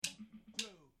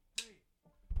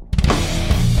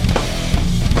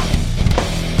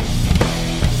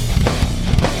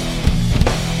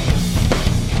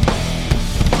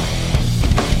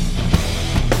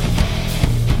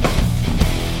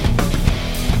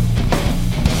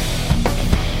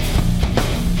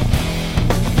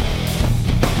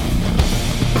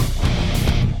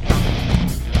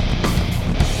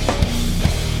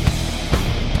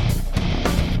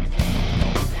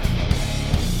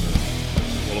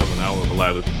hour of a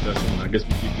lively discussion. I guess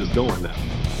we keep this going now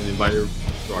and invite everyone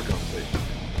to our conversation.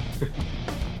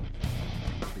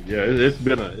 Yeah, it's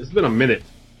been a minute. It's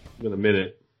been a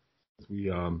minute since we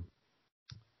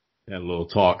had a little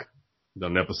talk,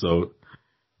 done an episode.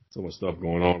 So much stuff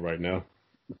going on right now.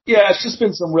 Yeah, it's just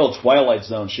been some real Twilight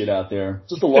Zone shit out there.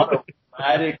 Just a lot of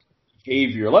erratic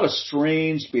behavior, a lot of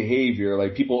strange behavior,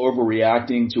 like people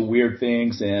overreacting to weird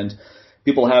things, and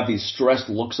people have these stressed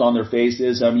looks on their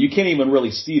faces. I mean, you can't even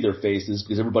really see their faces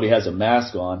because everybody has a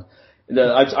mask on. And,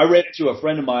 I ran into a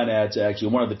friend of mine at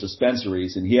actually one of the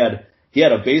dispensaries, and he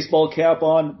had a baseball cap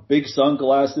on, big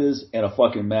sunglasses, and a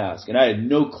fucking mask. And I had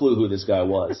no clue who this guy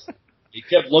was. He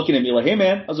kept looking at me like, "Hey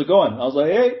man, how's it going?" I was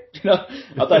like, "Hey,"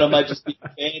 I thought I might just be a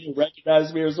fan who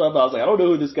recognized me or something. I was like, "I don't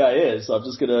know who this guy is, so I'm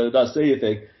just gonna not say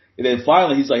anything." And then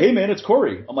finally he's like, "Hey man, it's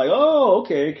Corey." I'm like, "Oh,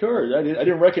 okay, Corey. I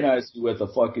didn't recognize you with a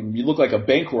fucking, you look like a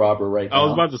bank robber right now." I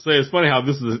was about to say, it's funny how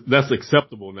that's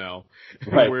acceptable now.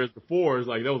 Right. Whereas before, it's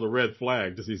like, that was a red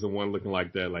flag to see someone looking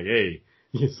like that. Like, hey,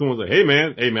 someone's like, hey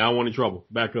man, I don't want any trouble.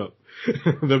 Back up.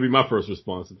 That'd be my first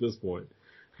response at this point.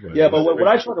 But what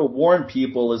I try to warn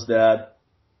people is that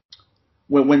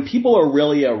when people are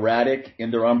really erratic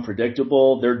and they're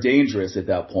unpredictable, they're dangerous at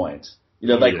that point.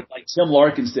 Like Tim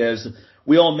Larkin says,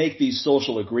 we all make these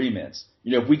social agreements.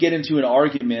 If we get into an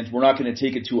argument, we're not going to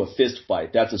take it to a fist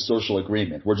fight. That's a social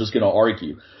agreement. We're just going to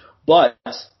argue. But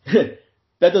that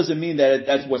doesn't mean that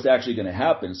that's what's actually going to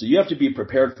happen. So you have to be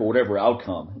prepared for whatever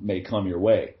outcome may come your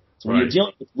way. So when you're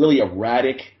dealing with really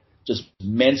erratic, just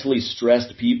mentally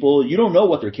stressed people, you don't know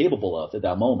what they're capable of at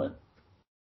that moment.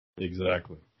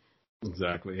 Exactly.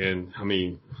 And I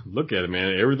mean, look at it,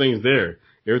 man. Everything's there.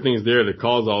 Everything's there to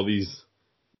cause all these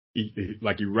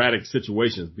like erratic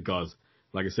situations because,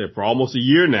 like I said, for almost a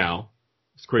year now,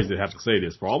 it's crazy to have to say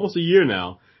this, for almost a year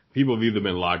now, people have either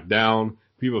been locked down,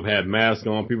 people have had masks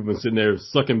on, people have been sitting there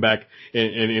sucking back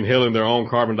and inhaling their own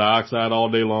carbon dioxide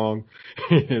all day long.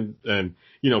 and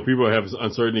people have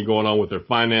uncertainty going on with their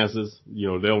finances. They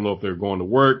don't know if they're going to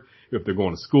work, if they're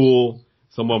going to school.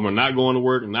 Some of them are not going to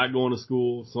work and not going to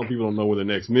school. Some people don't know where the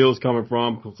next meal is coming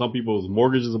from. Some people's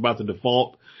mortgage is about to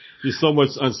default. There's so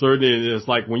much uncertainty. And it's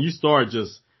like when you start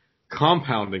just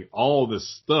compounding all this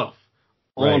stuff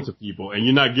onto people and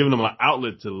you're not giving them an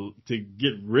outlet to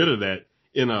get rid of that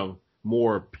in a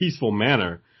more peaceful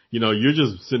manner, you're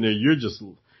just sitting there,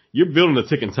 you're building a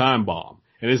ticking time bomb.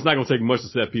 And it's not going to take much to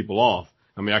set people off.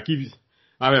 I mean,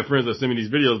 I've had friends that send me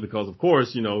these videos because, of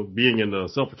course, being in the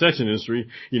self-protection industry,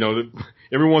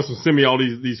 everyone wants to send me all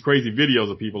these crazy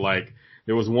videos of people. Like,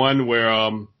 there was one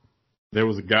where, there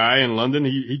was a guy in London,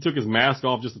 he took his mask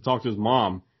off just to talk to his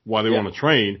mom while they were on a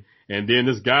train. And then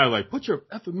this guy was like, put your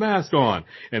effing mask on.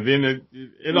 And then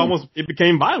it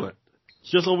became violent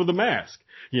just over the mask,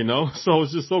 So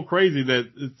it's just so crazy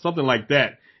that something like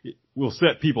that will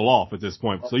set people off at this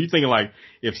point. So you're thinking like,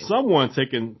 if someone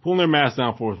pulling their mask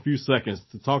down for a few seconds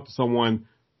to talk to someone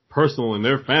personal in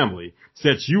their family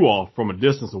sets you off from a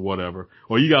distance or whatever,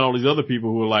 or you got all these other people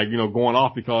who are like, going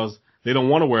off because they don't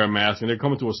want to wear a mask and they're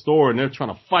coming to a store and they're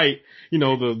trying to fight,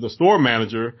 the store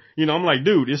manager, I'm like,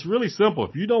 dude, it's really simple.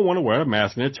 If you don't want to wear a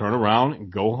mask, then turn around and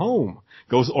go home,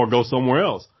 go somewhere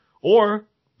else, or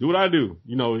do what I do,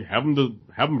 have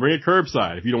them bring it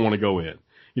curbside if you don't want to go in.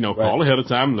 Call ahead of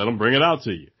time and let them bring it out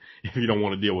to you if you don't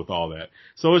want to deal with all that.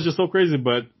 So it's just so crazy.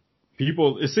 But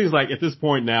it seems like at this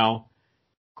point now,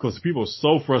 because people are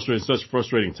so frustrated, such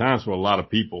frustrating times for a lot of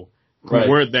people who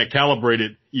weren't that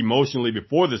calibrated emotionally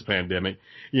before this pandemic,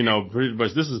 pretty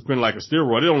much this has been like a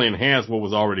steroid. It only enhanced what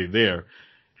was already there.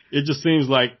 It just seems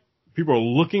like people are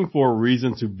looking for a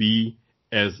reason to be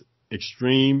as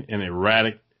extreme and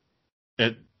erratic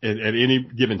at any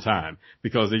given time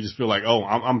because they just feel like, oh,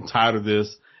 I'm tired of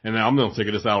this and now I'm going to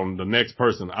take this out on the next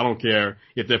person. I don't care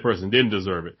if that person didn't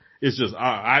deserve it. It's just,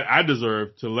 I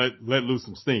deserve to let loose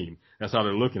some steam. That's how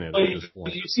they're looking at it at this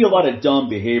point. You see a lot of dumb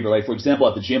behavior. Like, for example,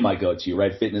 at the gym I go to,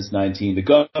 right, Fitness 19, the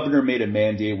governor made a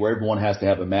mandate where everyone has to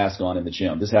have a mask on in the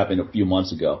gym. This happened a few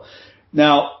months ago.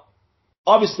 Now,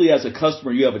 obviously, as a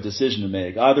customer, you have a decision to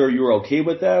make. Either you're okay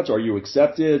with that, or you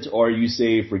accept it, or you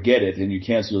say forget it and you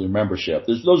cancel your membership.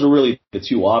 Those are really the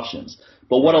two options.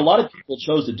 But what a lot of people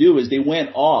chose to do is they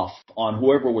went off on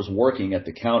whoever was working at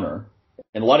the counter.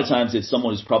 And a lot of times it's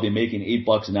someone who's probably making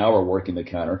 $8 an hour working the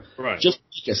counter. Right. Just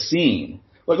make a scene.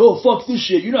 Like, oh, fuck this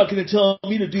shit. You're not going to tell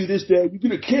me to do this, Dad. You're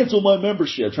going to cancel my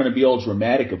membership. Trying to be all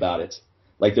dramatic about it.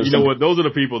 Like, there's what? Those are the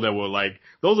people that were like,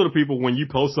 those are the people when you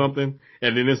post something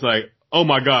and then it's like, oh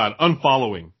my God,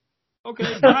 unfollowing.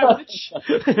 Okay, bye,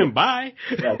 bitch. Bye.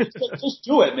 Yeah, just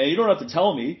do it, man. You don't have to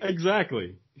tell me.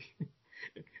 Exactly.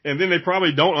 And then they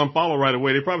probably don't unfollow right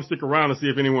away. They probably stick around to see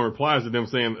if anyone replies to them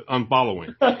saying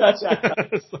unfollowing.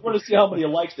 I want to see how many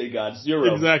likes they got.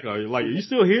 0. Exactly. Like, are you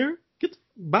still here?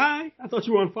 Bye. I thought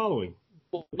you were unfollowing.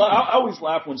 Well, I always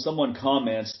laugh when someone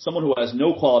comments, someone who has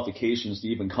no qualifications to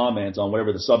even comment on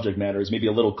whatever the subject matter is, maybe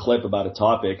a little clip about a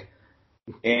topic,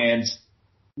 and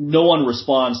no one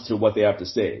responds to what they have to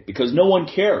say because no one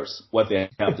cares what they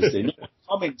have to say. No one's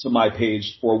coming to my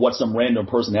page for what some random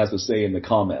person has to say in the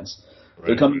comments. Right.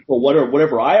 They're coming for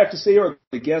whatever I have to say or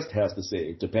the guest has to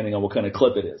say, depending on what kind of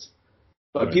clip it is.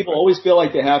 But right. People always feel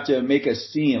like they have to make a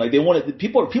scene. Like they want to,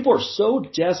 people are so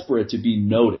desperate to be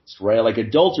noticed, right? Like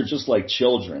adults are just like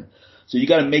children. So you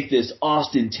got to make this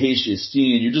ostentatious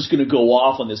scene. You're just going to go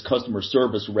off on this customer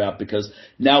service rep because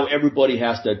now everybody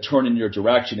has to turn in your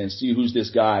direction and see who's this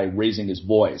guy raising his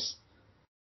voice,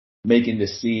 making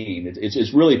this scene.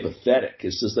 It's really pathetic.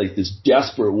 It's just like this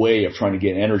desperate way of trying to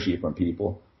get energy from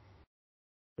people.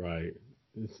 Right.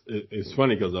 It's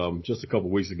funny because just a couple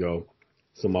of weeks ago,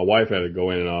 so my wife had to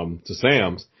go in to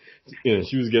Sam's, and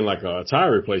she was getting like a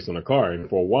tire replaced on her car. And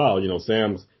for a while,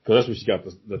 Sam's, because that's where she got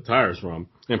the tires from.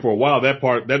 And for a while,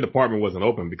 that department wasn't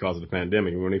open because of the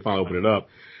pandemic. And when they finally opened it up,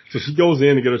 so she goes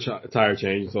in to get a tire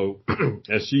change. So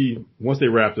once they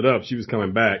wrapped it up, she was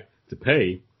coming back to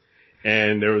pay,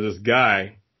 and there was this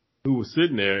guy who was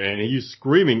sitting there, and he was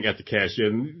screaming at the cashier.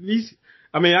 And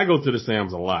I go to the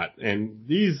Sam's a lot, and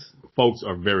these folks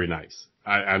are very nice.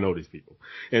 I know these people.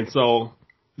 And so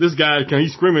this guy,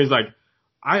 he's screaming, he's like,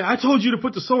 I told you to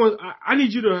put I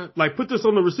need you to like put this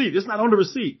on the receipt. It's not on the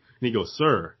receipt. And he goes,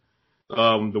 sir,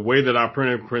 the way that our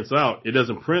printer prints out, it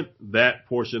doesn't print that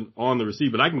portion on the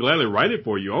receipt, but I can gladly write it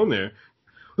for you on there.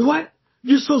 What?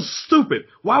 You're so stupid.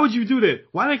 Why would you do that?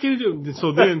 Why can't you do it?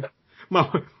 So then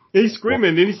he's screaming,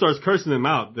 and then he starts cursing him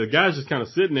out. The guy's just kind of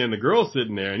sitting there, and the girl's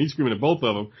sitting there, and he's screaming at both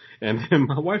of them. And then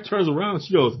my wife turns around, and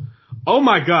she goes, oh,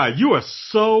 my God, you are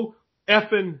so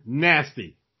effing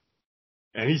nasty.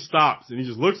 And he stops, and he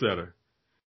just looks at her.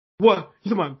 What?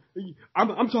 He's talking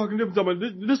about, I'm talking to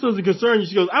him. This doesn't concern you.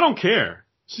 She goes, I don't care.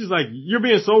 She's like, you're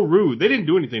being so rude. They didn't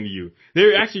do anything to you.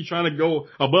 They're actually trying to go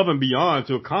above and beyond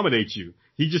to accommodate you.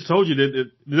 He just told you that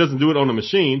it doesn't do it on the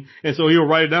machine, and so he'll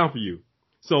write it down for you.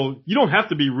 So you don't have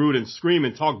to be rude and scream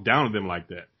and talk down to them like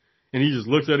that. And he just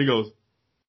looks at it and goes,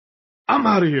 I'm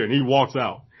out of here. And he walks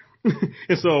out.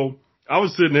 And so I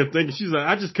was sitting there thinking, she's like,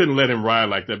 I just couldn't let him ride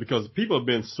like that because people have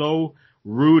been so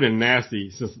rude and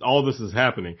nasty since all this is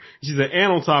happening. She said,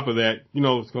 and on top of that,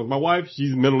 because my wife,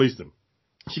 she's Middle Eastern.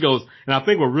 She goes, and I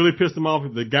think what really pissed him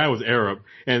off, the guy was Arab,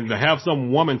 and to have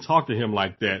some woman talk to him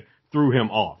like that threw him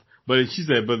off. But she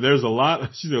said, there's a lot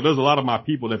of my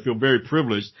people that feel very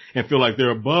privileged and feel like they're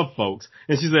above folks.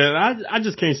 And she said, I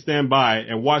just can't stand by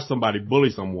and watch somebody bully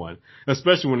someone,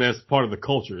 especially when that's part of the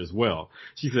culture as well.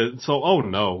 She said, so, oh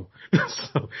no.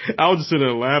 So I was just sitting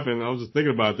there laughing. I was just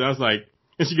thinking about that. I was like,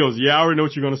 and she goes, yeah, I already know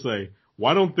what you're going to say.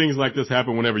 Why don't things like this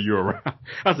happen whenever you're around?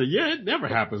 I said, yeah, it never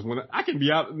happens. When I can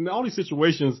be out in all these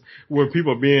situations where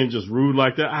people are being just rude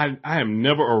like that. I am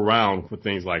never around for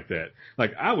things like that.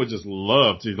 Like I would just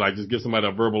love to just give somebody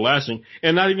a verbal lashing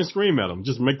and not even scream at them,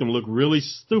 just make them look really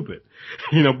stupid,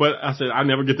 but I said, I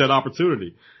never get that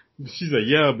opportunity. She said,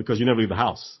 yeah, because you never leave the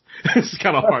house. It's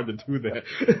kind of hard to do that.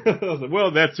 I said,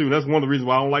 well, that too. That's one of the reasons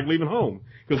why I don't like leaving home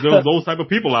because there's those type of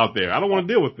people out there. I don't want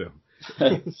to deal with them. So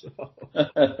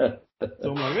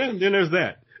I'm like, man, then there's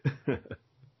that.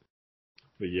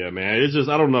 But yeah, man, it's just,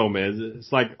 I don't know, man.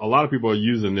 It's like a lot of people are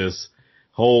using this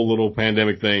whole little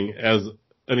pandemic thing as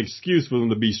an excuse for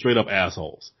them to be straight up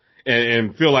assholes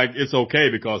and feel like it's okay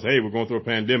because, hey, we're going through a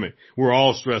pandemic. We're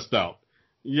all stressed out.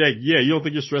 Yeah, you don't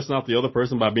think you're stressing out the other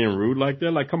person by being rude like that?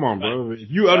 Like, come on, bro.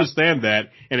 If you understand that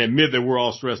and admit that we're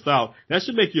all stressed out, that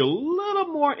should make you a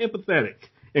little more empathetic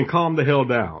and calm the hell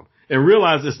down. And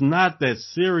realize it's not that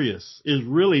serious. It's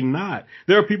really not.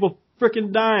 There are people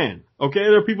freaking dying. Okay?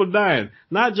 There are people dying.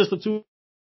 Not just the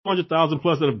 200,000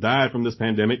 plus that have died from this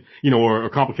pandemic, or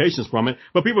complications from it,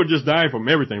 but people are just dying from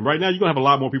everything. Right now, you're going to have a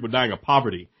lot more people dying of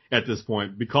poverty at this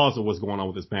point because of what's going on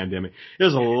with this pandemic.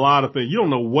 There's a lot of things. You don't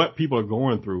know what people are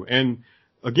going through. And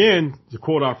again, to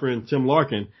quote our friend Tim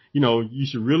Larkin, you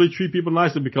should really treat people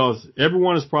nicely because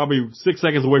everyone is probably 6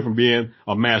 seconds away from being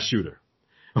a mass shooter.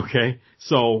 Okay?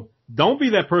 So, don't be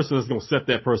that person that's going to set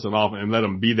that person off and let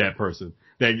them be that person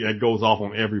that goes off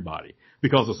on everybody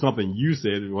because of something you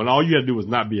said when all you had to do was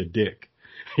not be a dick,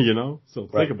 So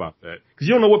think about that because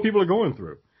you don't know what people are going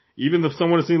through. Even if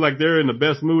someone seems like they're in the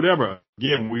best mood ever,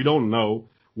 again, we don't know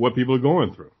what people are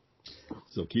going through.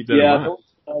 So keep that in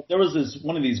mind. There was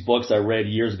one of these books I read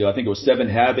years ago. I think it was 7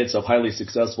 Habits of Highly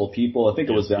Successful People. I think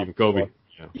it was Stephen Covey.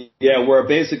 Yeah, where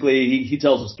basically he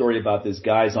tells a story about this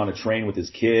guy's on a train with his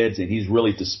kids and he's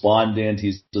really despondent.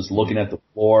 He's just looking at the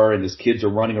floor and his kids are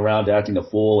running around acting a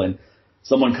fool and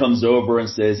someone comes over and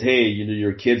says, hey,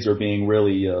 your kids are being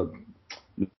really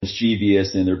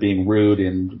mischievous and they're being rude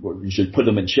and you should put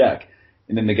them in check.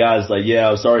 And then the guy's like, yeah,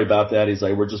 I'm sorry about that. He's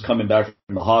like, we're just coming back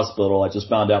from the hospital. I just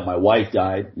found out my wife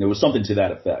died. And it was something to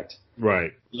that effect.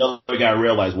 Right. The other guy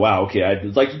realized, wow, okay,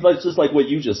 it's like just like what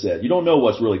you just said. You don't know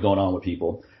what's really going on with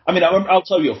people. I mean, I'll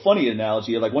tell you a funny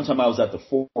analogy. Like one time I was at the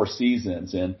Four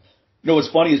Seasons and what's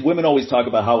funny is women always talk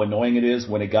about how annoying it is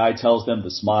when a guy tells them to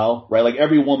smile, right? Like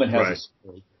every woman has a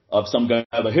story of some guy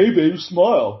like, hey babe,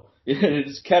 smile.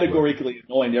 It's categorically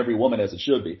annoying to every woman as it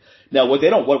should be. Now, what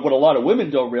a lot of women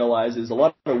don't realize is a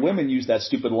lot of women use that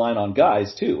stupid line on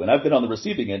guys too. And I've been on the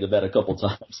receiving end of that a couple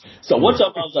times. So one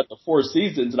time I was at the Four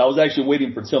Seasons and I was actually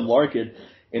waiting for Tim Larkin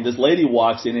and this lady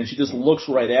walks in and she just looks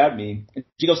right at me and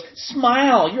she goes,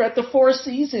 smile, you're at the Four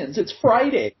Seasons. It's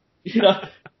Friday. And I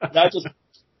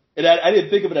didn't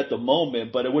think of it at the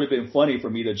moment, but it would have been funny for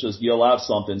me to just yell out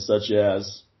something such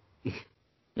as,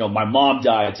 my mom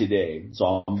died today,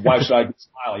 so why should I be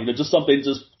smiling? Just something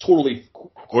just totally.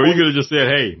 Or you could have just said,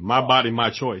 hey, my body,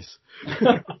 my choice.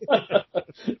 I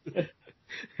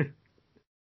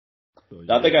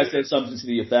think I said something to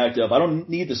the effect of, I don't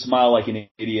need to smile like an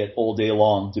idiot all day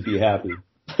long to be happy.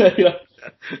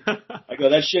 I go,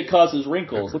 that shit causes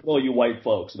wrinkles. Look at all you white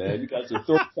folks, man. You guys are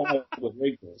 35 with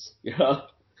wrinkles.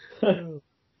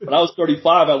 When I was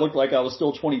 35, I looked like I was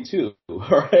still 22, all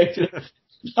right?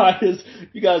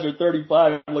 You guys are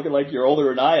 35 looking like you're older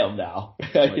than I am now.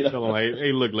 Tell them, like,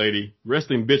 hey, look, lady,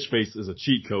 resting bitch face is a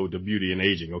cheat code to beauty and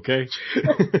aging, okay?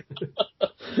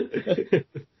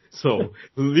 So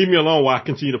leave me alone while I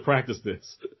continue to practice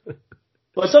this.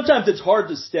 But sometimes it's hard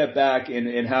to step back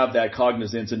and have that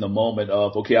cognizance in the moment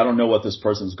of, okay, I don't know what this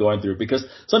person's going through, because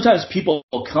sometimes people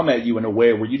will come at you in a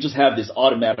way where you just have this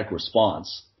automatic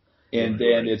response. And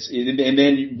then and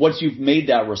then once you've made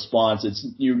that response,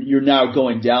 you're now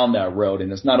going down that road,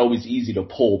 and it's not always easy to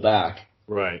pull back.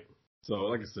 Right. So,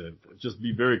 like I said, just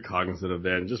be very cognizant of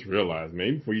that, and just realize,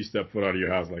 man, before you step foot out of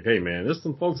your house, like, hey, man, there's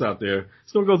some folks out there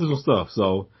that's gonna go through some stuff.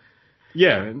 So,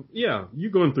 yeah, you're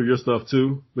going through your stuff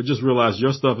too, but just realize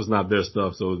your stuff is not their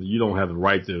stuff, so you don't have the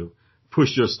right to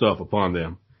push your stuff upon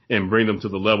them and bring them to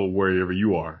the level wherever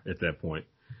you are at that point.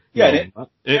 Yeah,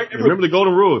 remember the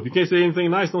golden rule. If you can't say anything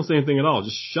nice, don't say anything at all.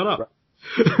 Just shut up. Right.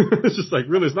 It's just like,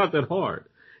 really, it's not that hard.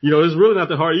 It's really not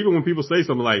that hard. Even when people say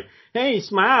something like, hey,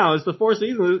 smile, it's the Four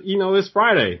Seasons, it's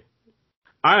Friday.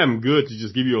 I am good to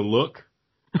just give you a look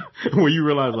where you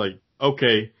realize, like,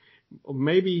 okay,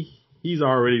 maybe he's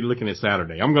already looking at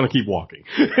Saturday. I'm going to keep walking.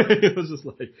 It's just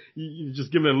like, you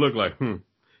just give it a look like, and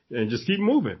just keep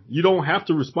moving. You don't have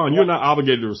to respond. You're not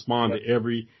obligated to respond to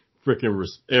every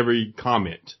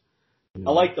comment.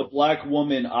 I like the black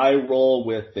woman eye roll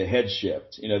with the head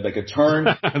shift, like a turn.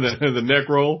 the neck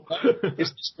roll.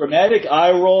 It's this dramatic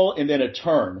eye roll and then a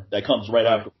turn that comes right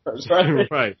afterwards, right?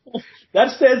 Right. That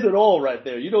says it all right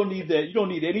there. You don't need that. You don't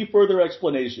need any further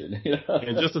explanation.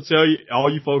 And just to tell you, all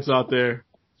you folks out there,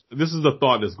 this is the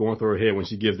thought that's going through her head when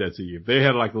she gives that to you. If they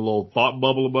had like a little thought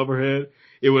bubble above her head,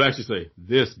 it would actually say,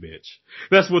 this bitch.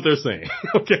 That's what they're saying.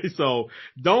 Okay, so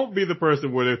don't be the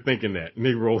person where they're thinking that and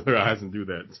they roll their eyes and do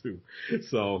that too.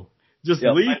 So just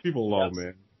leave people alone,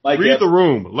 man. Read the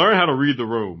room. Learn how to read the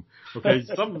room. Okay,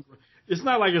 it's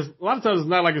not like a lot of times it's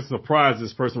not like a surprise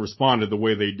this person responded the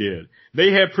way they did.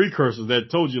 They had precursors that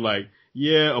told you like,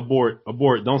 yeah, abort,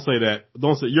 don't say that.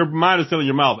 Don't say, your mind is telling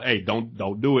your mouth, hey, don't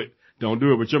do it. Don't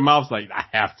do it. But your mouth's like, I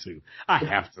have to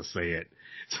say it.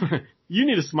 You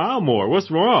need to smile more.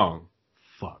 What's wrong?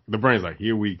 Fuck. The brain's like,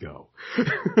 here we go.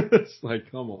 It's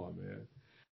like, come on, man.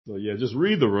 So yeah, just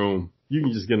read the room. You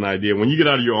can just get an idea. When you get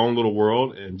out of your own little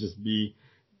world and just be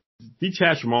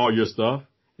detached from all your stuff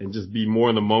and just be more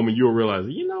in the moment, you'll realize,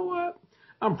 you know what?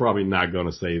 I'm probably not going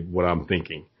to say what I'm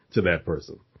thinking to that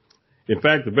person. In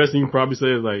fact, the best thing you can probably say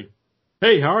is like,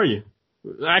 hey, how are you?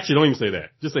 Actually, don't even say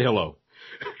that. Just say hello.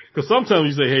 Because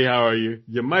sometimes you say, hey, how are you?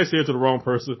 You might say it to the wrong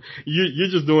person. You're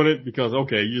just doing it because,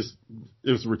 okay,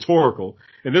 it's rhetorical.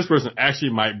 And this person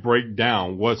actually might break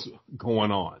down what's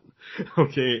going on.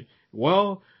 Okay,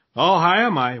 well, how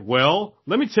am I? Well,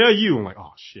 let me tell you. I'm like,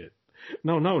 oh, shit.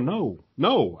 No.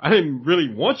 I didn't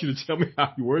really want you to tell me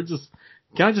how you were.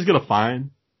 Can I just get a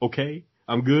fine? Okay,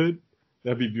 I'm good.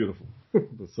 That'd be beautiful.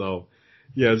 So,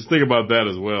 yeah, just think about that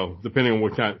as well, depending on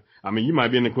what kind. You might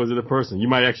be an inquisitive person. You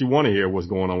might actually want to hear what's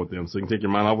going on with them so you can take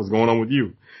your mind off what's going on with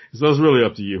you. So it's really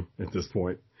up to you at this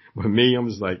point. But me, I'm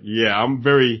just like, yeah, I'm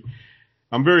very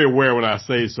aware when I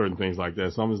say certain things like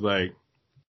that. So I'm just like,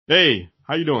 hey,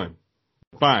 how you doing?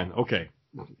 fine, okay.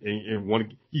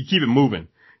 And you keep it moving.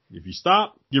 If you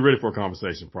stop, get ready for a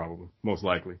conversation, probably, most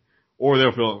likely. Or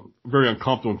they'll feel very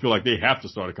uncomfortable and feel like they have to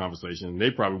start a conversation. And they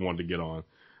probably wanted to get on.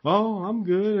 Oh, I'm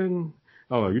good. And,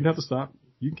 oh, you didn't have to stop.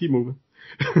 You can keep moving.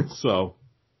 So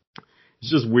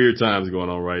it's just weird times going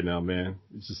on right now, man.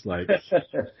 It's just like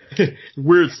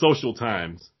weird social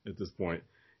times at this point.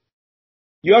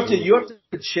 You have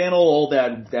to channel all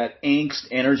that angst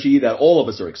energy that all of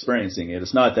us are experiencing.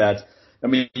 It's not that, I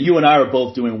mean, you and I are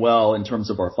both doing well in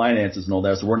terms of our finances and all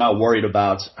that, so we're not worried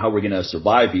about how we're going to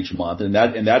survive each month. And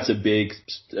that's a big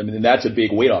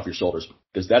weight off your shoulders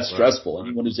because that's stressful. Right.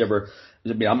 Anyone who's ever,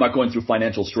 I mean, I'm not going through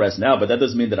financial stress now, but that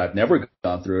doesn't mean that I've never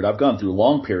gone through it. I've gone through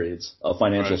long periods of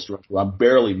financial stress where I'm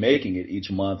barely making it each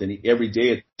month, and every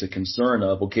day it's a concern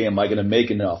of, okay, am I going to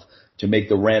make enough to make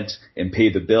the rent and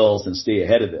pay the bills and stay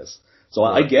ahead of this? So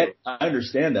I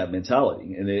understand that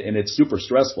mentality, and it's super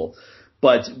stressful.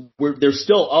 But there's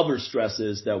still other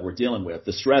stresses that we're dealing with.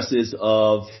 The stresses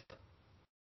of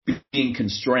being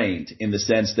constrained in the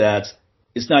sense that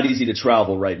it's not easy to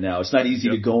travel right now. It's not easy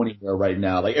to go anywhere right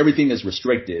now. Like everything is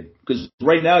restricted. Because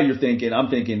right now I'm thinking,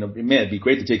 man, it'd be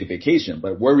great to take a vacation,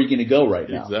 but where are we going to go right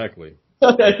now? Exactly.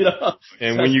 You know?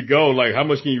 And when you go, like, how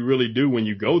much can you really do when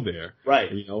you go there?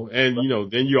 Right. You know, and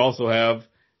then you also have,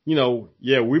 we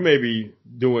might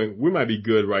be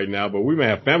good right now, but we may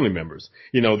have family members,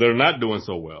 that are not doing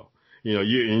so well.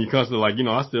 You're constantly like,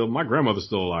 my grandmother's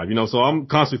still alive, so I'm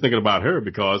constantly thinking about her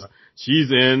because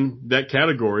she's in that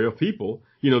category of people,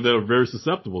 that are very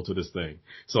susceptible to this thing.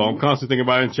 So I'm constantly thinking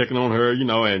about it and checking on her,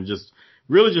 and just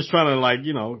really just trying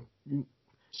to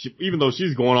even though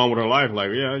she's going on with her life,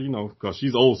 like, cause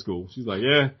she's old school. She's like,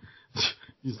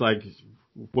 she's like,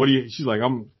 she's like,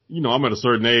 I'm at a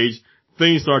certain age.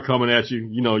 Things start coming at you,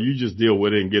 you just deal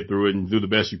with it and get through it and do the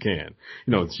best you can.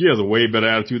 She has a way better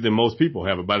attitude than most people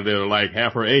have about it. They're like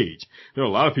half her age. There are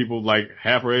a lot of people like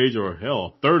half her age or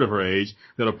hell, a third of her age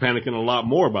that are panicking a lot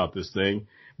more about this thing,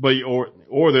 but,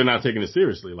 or they're not taking it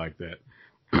seriously like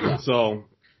that. So,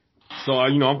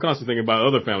 I'm constantly thinking about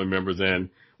other family members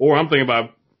or I'm thinking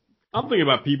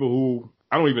about people who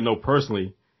I don't even know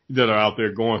personally that are out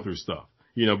there going through stuff,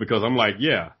 because I'm like,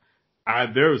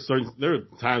 there are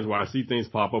times where I see things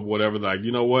pop up, whatever, like,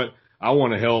 you know what, I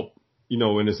want to help,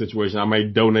 in this situation. I may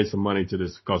donate some money to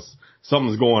this because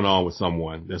something's going on with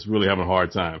someone that's really having a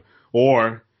hard time.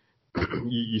 Or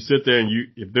you sit there and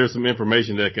if there's some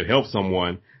information that could help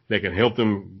someone, that can help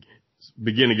them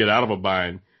begin to get out of a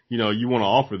bind, you want to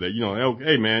offer that,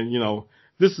 hey man,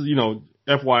 this is,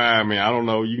 FYI, I mean, I don't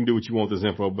know, you can do what you want with this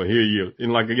info, but here you,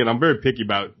 and like, again, I'm very picky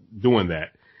about doing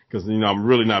that. Because, I'm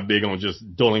really not big on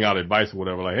just doling out advice or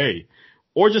whatever, like, hey,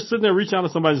 or just sitting there, reach out to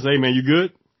somebody and say, hey, man, you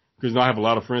good? Because, I have a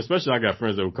lot of friends, especially I got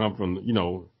friends that will come from,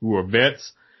 who are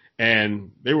vets,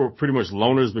 and they were pretty much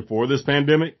loners before this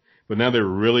pandemic, but now they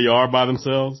really are by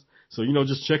themselves. So,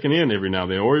 just checking in every now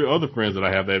and then, or other friends that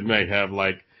I have that may have,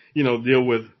 like, deal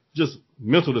with just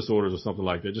mental disorders or something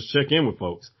like that. Just check in with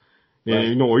folks. Right.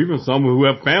 And, or even some who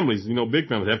have families, big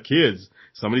families, have kids.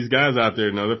 Some of these guys out there,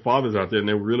 their fathers out there, and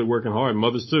they're really working hard,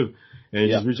 mothers too.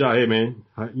 And just reach out, hey man,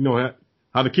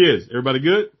 how the kids? Everybody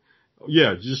good?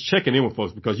 Yeah, just checking in with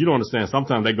folks because you don't understand.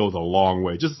 Sometimes that goes a long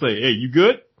way. Just say, hey, you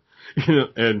good?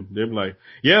 And they're like,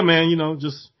 yeah, man,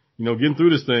 just, getting through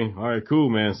this thing. All right, cool,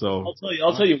 man. So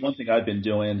I'll tell you one thing I've been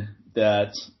doing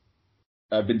that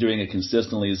I've been doing it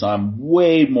consistently is I'm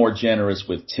way more generous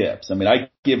with tips. I mean, I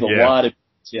give a lot of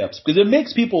tips because it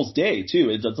makes people's day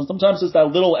too. Sometimes it's that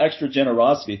little extra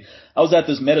generosity. I was at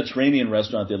this Mediterranean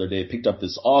restaurant the other day, picked up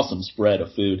this awesome spread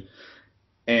of food,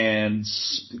 and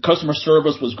customer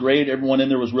service was great. Everyone in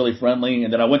there was really friendly.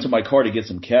 And then I went to my car to get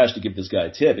some cash to give this guy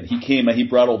a tip, and he came and he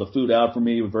brought all the food out for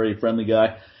me. He was a very friendly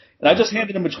guy. And I just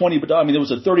handed him a $20. I mean, it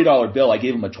was a $30 bill. I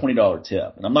gave him a $20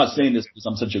 tip. And I'm not saying this because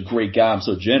I'm such a great guy, I'm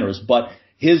so generous, but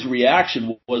his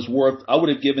reaction was worth, I would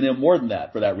have given him more than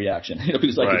that for that reaction.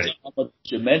 Because I could tell how much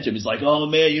you mentioned. He's like, oh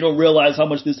man, you don't realize how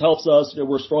much this helps us.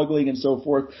 We're struggling and so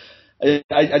forth.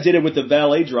 I did it with the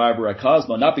valet driver at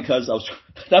Cosmo, not because I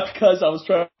was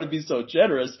trying to be so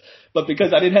generous, but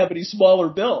because I didn't have any smaller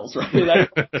bills, right? I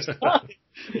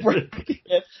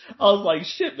was like,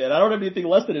 shit, man, I don't have anything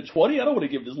less than a 20. I don't want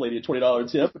to give this lady a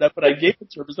 $20 tip, but I gave it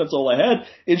to her because that's all I had.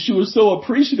 And she was so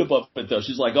appreciative of it though.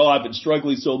 She's like, oh, I've been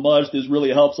struggling so much. This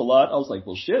really helps a lot. I was like,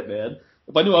 well, shit, man.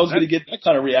 If I knew I was going to get that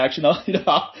kind of reaction, I'll give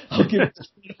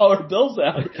 $20 bills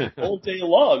out all day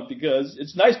long because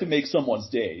it's nice to make someone's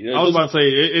day. I was about to say,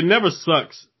 it never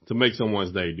sucks to make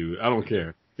someone's day, dude. I don't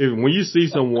care. When you see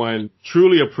someone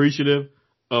truly appreciative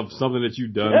of something that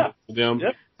you've done for them,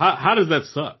 how does that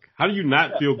suck? How do you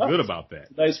not feel good about that?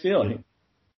 It's a nice feeling.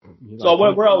 So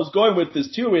where I was going with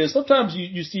this too is sometimes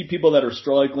you see people that are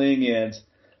struggling and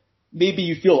maybe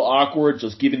you feel awkward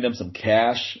just giving them some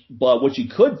cash. But what you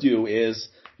could do is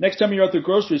next time you're at the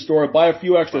grocery store, buy a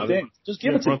few extra things. Just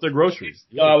give it to them. Their groceries.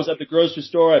 Yeah. I was at the grocery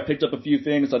store. I picked up a few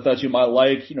things I thought you might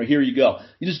like. Here you go.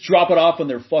 You just drop it off on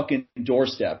their fucking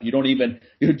doorstep. You don't even,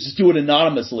 just do it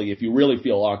anonymously if you really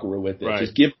feel awkward with it. Right.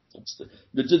 Just give,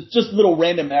 just little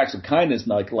random acts of kindness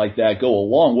like that go a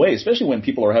long way, especially when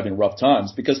people are having rough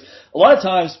times. Because a lot of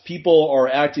times people are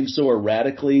acting so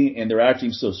erratically and they're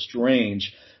acting so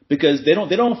strange because they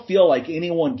don't feel like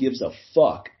anyone gives a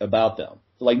fuck about them.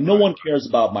 Like, no one cares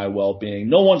about my well-being.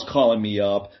 No one's calling me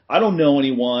up. I don't know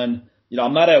anyone.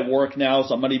 I'm not at work now,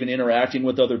 so I'm not even interacting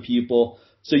with other people.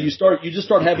 So you just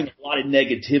start having a lot of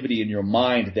negativity in your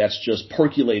mind that's just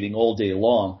percolating all day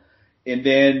long. And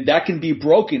then that can be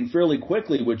broken fairly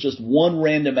quickly with just one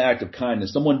random act of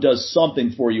kindness. Someone does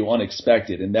something for you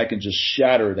unexpected, and that can just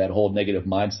shatter that whole negative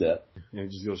mindset. And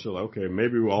just go show, like, okay,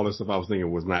 maybe all this stuff I was thinking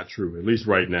was not true, at least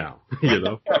right now,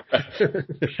 So.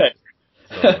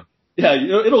 Yeah,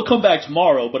 it'll come back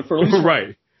tomorrow, but for at least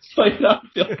right. Right now, I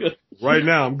feel good. Right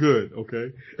now, I'm good.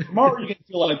 Okay. Tomorrow you can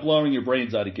feel like blowing your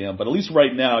brains out again, but at least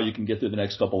right now you can get through the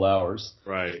next couple hours.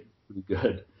 Right. Pretty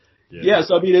good. Yeah.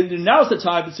 So I mean, now's the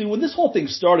time to see when this whole thing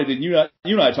started, and you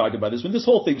and I talked about this. When this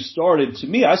whole thing started, to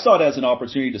me, I saw it as an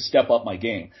opportunity to step up my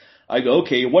game. I go,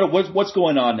 okay, what's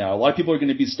going on now? A lot of people are going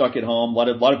to be stuck at home.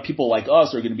 A lot of people like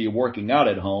us are going to be working out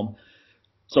at home.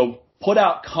 So put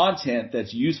out content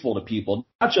that's useful to people,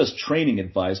 not just training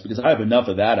advice, because I have enough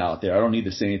of that out there. I don't need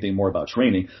to say anything more about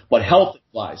training, but health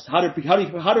advice, how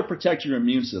to protect your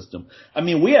immune system. I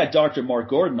mean, we had Dr. Mark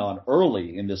Gordon on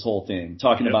early in this whole thing,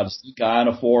 talking about zinc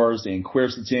ionophores and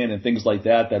quercetin and things like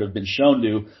that have been shown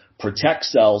to protect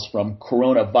cells from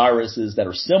coronaviruses that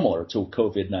are similar to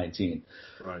COVID-19.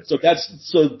 Right. So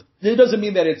it doesn't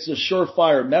mean that it's a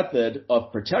surefire method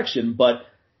of protection, but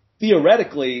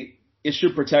theoretically, it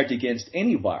should protect against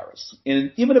any virus.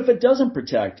 And even if it doesn't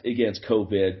protect against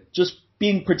COVID, just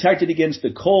being protected against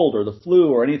the cold or the flu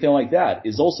or anything like that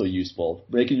is also useful,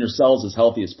 making your cells as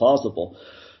healthy as possible.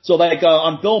 So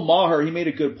on Bill Maher, he made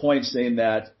a good point saying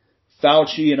that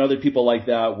Fauci and other people like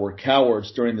that were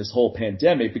cowards during this whole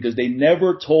pandemic because they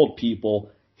never told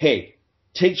people, hey,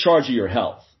 take charge of your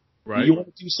health. Right. You want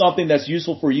to do something that's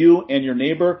useful for you and your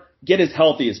neighbor, get as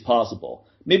healthy as possible.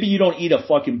 Maybe you don't eat a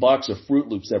fucking box of Fruit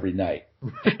Loops every night.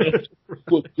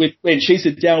 And chase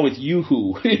it down with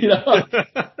Yoo-Hoo.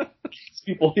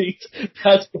 People eat.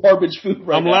 That's garbage food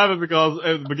right now. I'm laughing because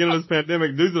at the beginning of this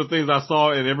pandemic, these are the things I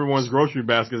saw in everyone's grocery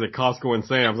baskets at Costco and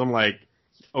Sam's. I'm like,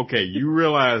 okay, you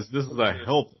realize this is a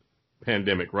health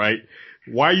pandemic, right?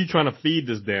 Why are you trying to feed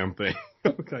this damn thing?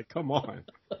 Okay, come on.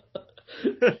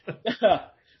 Yeah.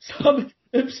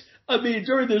 I mean,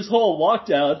 during this whole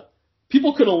lockdown,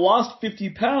 people could have lost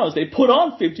 50 pounds. They put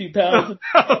on 50 pounds.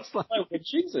 Like,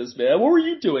 Jesus, man, what were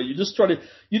you doing?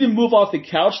 You didn't move off the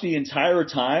couch the entire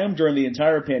time during the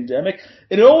entire pandemic.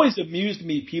 And it always amused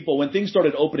me, people, when things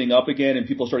started opening up again and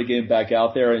people started getting back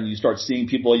out there and you start seeing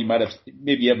people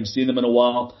maybe you haven't seen them in a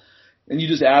while. And you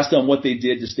just ask them what they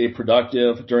did to stay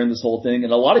productive during this whole thing.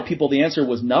 And a lot of people, the answer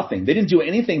was nothing. They didn't do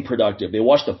anything productive. They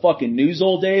watched the fucking news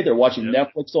all day. They're watching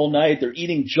Netflix all night. They're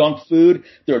eating junk food.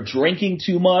 They're drinking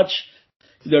too much.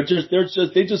 They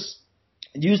just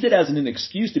used it as an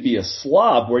excuse to be a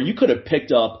slob where you could have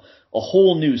picked up a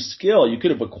whole new skill. You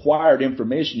could have acquired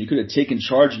information. You could have taken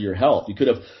charge of your health. You could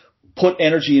have put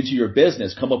energy into your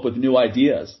business, come up with new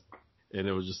ideas. And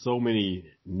there was just so many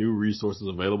new resources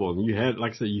available. And you had,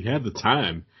 like I said, you had the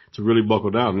time to really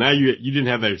buckle down. Now you didn't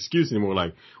have that excuse anymore.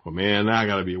 Like, well, man, now I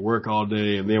got to be at work all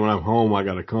day. And then when I'm home, I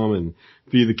got to come and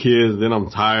feed the kids. Then I'm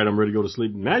tired. I'm ready to go to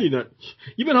sleep. Now you've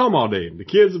been home all day. The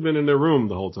kids have been in their room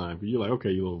the whole time. But you're like, okay,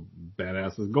 you little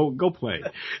badasses, go play,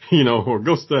 or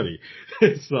go study.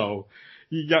 So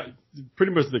you got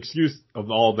pretty much the excuse of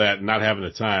all that, not having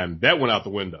the time. That went out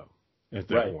the window at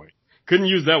that point. Couldn't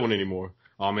use that one anymore.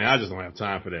 Oh man, I just don't have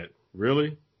time for that.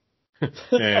 Really?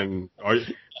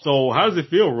 So how does it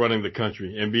feel running the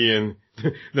country and being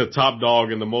the top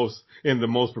dog in the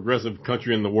most progressive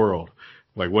country in the world?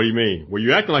 Like, what do you mean? Well,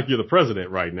 you're acting like you're the president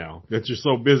right now, that you're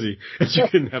so busy that you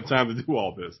didn't have time to do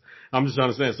all this. I'm just trying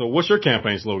to understand. So what's your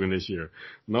campaign slogan this year?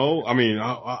 No, I mean,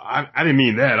 I didn't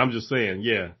mean that. I'm just saying,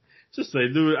 just say,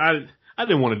 dude, I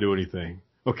didn't want to do anything.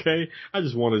 Okay. I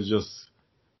just want to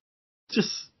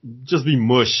just be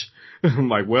mush. I'm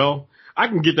like, well, I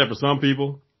can get that for some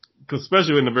people, because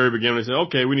especially in the very beginning, they say,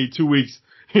 okay, we need 2 weeks,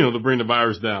 to bring the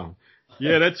virus down.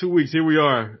 Yeah, that 2 weeks, here we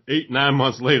are, 8-9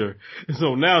 months later.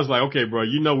 So now it's like, okay, bro,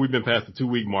 we've been past the 2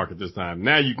 week mark at this time.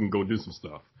 Now you can go do some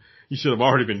stuff. You should have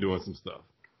already been doing some stuff.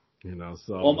 So.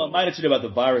 Well, my attitude about the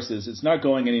virus is it's not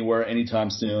going anywhere anytime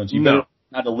soon. So you No. better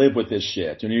not to live with this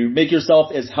shit. And you make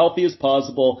yourself as healthy as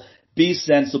possible. Be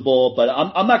sensible, but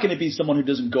I'm not going to be someone who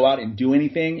doesn't go out and do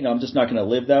anything. I'm just not going to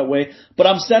live that way. But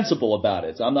I'm sensible about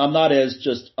it. I'm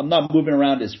not moving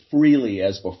around as freely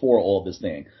as before all this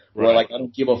thing. Where Right. like I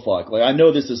don't give a fuck. Like I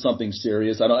know this is something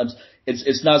serious.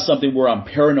 It's not something where I'm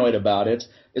paranoid about it.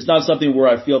 It's not something where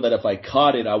I feel that if I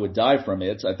caught it, I would die from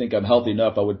it. I think I'm healthy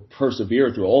enough. I would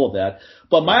persevere through all of that.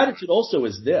 But my attitude also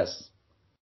is this.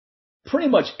 Pretty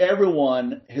much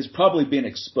everyone has probably been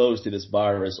exposed to this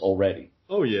virus already.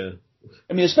 Oh, yeah.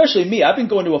 I mean, especially me. I've been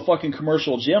going to a fucking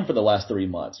commercial gym for the last 3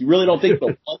 months. You really don't think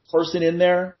the one person in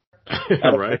there,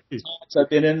 Right. I've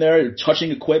been in there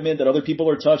touching equipment that other people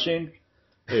are touching.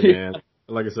 Hey, man.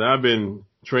 Like I said, I've been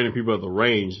training people at the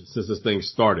range since this thing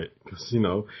started. Because,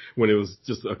 when it was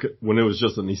just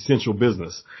an essential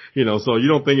business, so you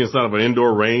don't think inside of an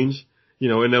indoor range,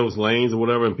 in those lanes or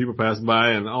whatever, and people pass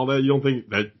by and all that, you don't think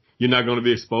that you're not going to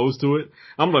be exposed to it.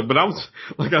 I'm like, but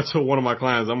like I told one of my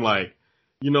clients, I'm like,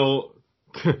 COVID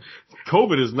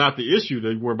is not the issue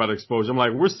that you worry about exposure. I'm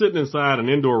like, we're sitting inside an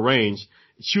indoor range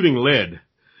shooting lead,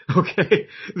 okay,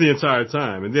 the entire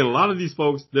time. And then a lot of these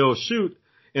folks, they'll shoot,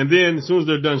 and then as soon as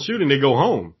they're done shooting, they go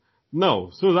home. No,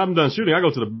 as soon as I'm done shooting, I go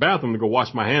to the bathroom to go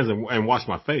wash my hands and wash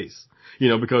my face,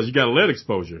 because you got a lead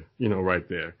exposure, right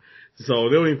there. So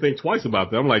they don't even think twice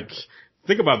about that. I'm like,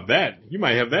 think about that. You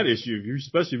might have that issue,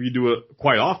 especially if you do it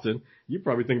quite often. You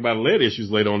probably think about lead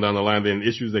issues later on down the line than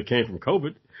issues that came from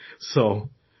COVID. So,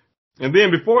 and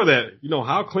then before that,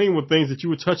 how clean were things that you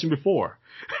were touching before,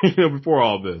 before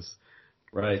all this?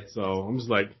 Right. So I'm just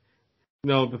like,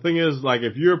 the thing is, like,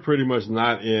 if you're pretty much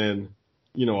not in,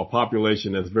 a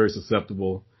population that's very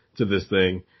susceptible to this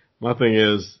thing, my thing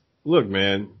is, look,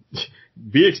 man,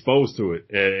 be exposed to it.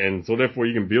 And so therefore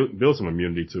you can build some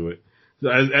immunity to it.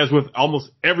 As with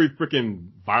almost every freaking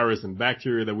virus and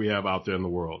bacteria that we have out there in the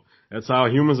world. That's how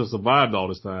humans have survived all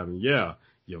this time. And yeah,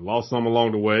 you lost some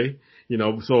along the way,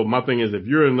 so my thing is if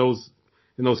you're in those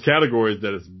categories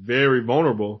that is very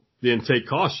vulnerable, then take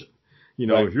caution.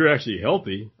 Right. If you're actually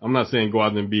healthy, I'm not saying go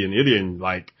out there and be an idiot and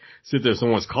like sit there,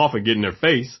 someone's coughing, get in their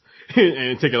face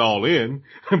and take it all in.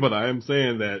 But I am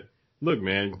saying that, look,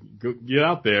 man, get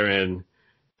out there and,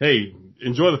 hey,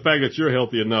 enjoy the fact that you're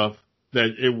healthy enough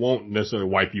that it won't necessarily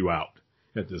wipe you out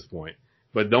at this point.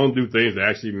 But don't do things that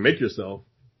actually make yourself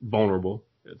vulnerable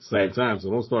at the same time.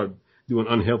 So don't start doing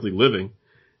unhealthy living.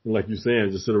 And like you're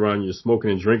saying, just sit around and you're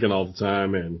smoking and drinking all the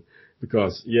time. And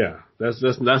because, yeah, that's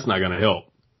not going to help.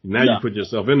 Now you put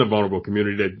yourself in the vulnerable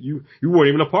community that you weren't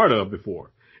even a part of before.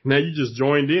 Now you just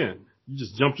joined in. You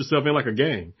just jumped yourself in like a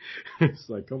gang. It's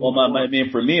like, come on. I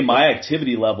mean, for me, my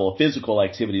physical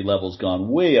activity level's gone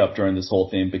way up during this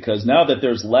whole thing because now that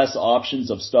there's less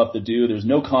options of stuff to do, there's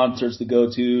no concerts to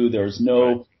go to, there's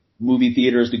no movie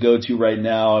theaters to go to right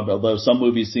now, although some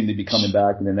movies seem to be coming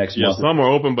back in the next month. Yeah, some are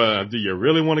open, but do you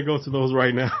really want to go to those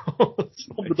right now?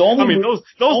 Like, those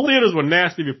theaters were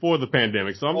nasty before the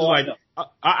pandemic, so I'm just like,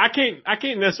 I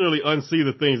can't necessarily unsee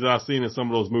the things that I've seen in some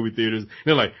of those movie theaters.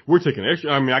 They're like, we're taking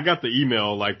extra, I got the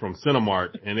email like from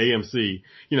Cinemark and AMC,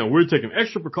 we're taking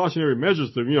extra precautionary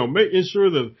measures to, ensure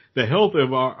the health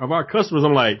of our customers.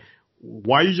 I'm like,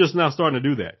 why are you just now starting to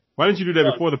do that? Why didn't you do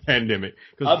that before the pandemic?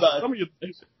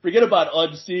 Forget about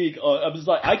unseeing. I'm just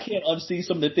like, I can't unsee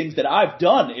some of the things that I've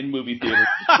done in movie theaters.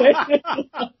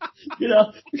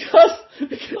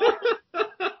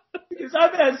 Because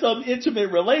I've had some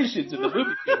intimate relations in the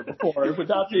movie theater before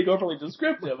without being overly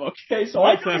descriptive. Okay, so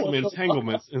I have some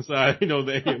entanglements inside, the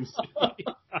AMC.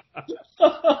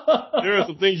 There are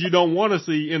some things you don't want to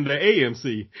see in the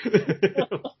AMC.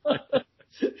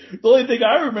 The only thing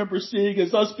I remember seeing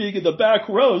is us being in the back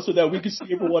row so that we could see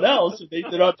everyone else, and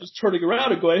they're not just turning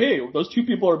around and going, "Hey, those two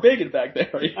people are banging back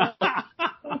there."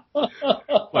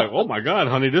 Like, oh my God,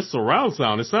 honey, this surround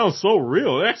sound, it sounds so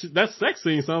real. Actually, that sex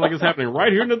scene sounds like it's happening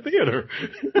right here in the theater.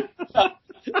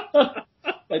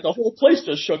 Like the whole place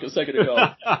just shook a second ago.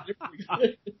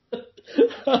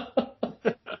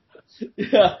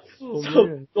 Yeah. Oh, so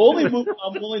man. the only movie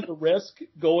I'm willing to risk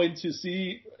going to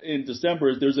see in December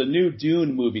is there's a new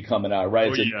Dune movie coming out,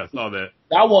 right? Oh, yeah, I saw that.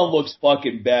 That one looks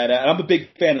fucking bad. I'm a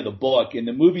big fan of the book, and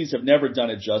the movies have never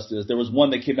done it justice. There was one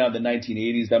that came out in the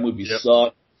 1980s. That movie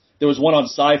sucked. There was one on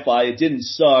Sci-Fi. It didn't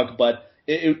suck, but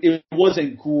it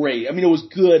wasn't great. I mean, it was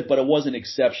good, but it wasn't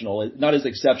exceptional. Not as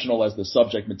exceptional as the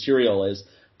subject material is.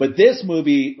 But this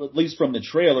movie, at least from the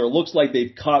trailer, looks like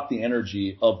they've caught the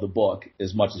energy of the book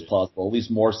as much as possible, at least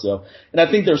more so. And I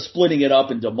think they're splitting it up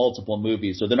into multiple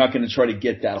movies, so they're not going to try to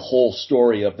get that whole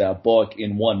story of that book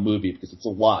in one movie because it's a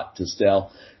lot to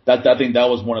sell. I think that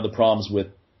was one of the problems with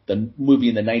the movie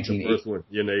in the The 1980s. first one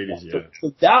in the 80s, yeah.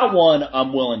 So that one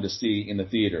I'm willing to see in the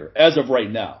theater as of right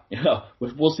now.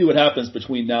 We'll see what happens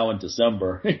between now and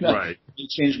December. Right. I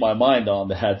change my mind on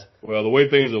that. Well, the way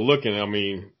things are looking, I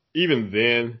mean, even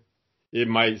then, it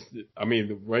might, I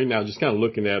mean, right now, just kind of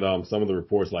looking at some of the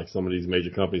reports, like some of these major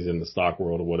companies in the stock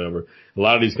world or whatever, a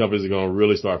lot of these companies are going to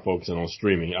really start focusing on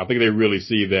streaming. I think they really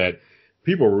see that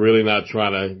people are really not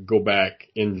trying to go back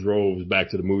in droves back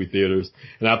to the movie theaters.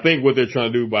 And I think what they're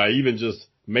trying to do by even just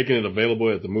making it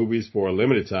available at the movies for a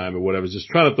limited time or whatever is just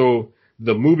trying to throw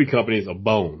the movie companies a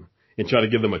bone and try to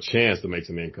give them a chance to make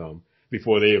some income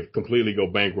before they completely go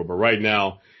bankrupt. But right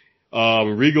now,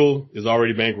 Regal is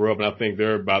already bankrupt, and I think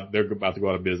they're about to go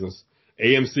out of business.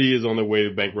 AMC is on their way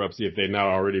to bankruptcy if they're not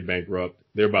already bankrupt.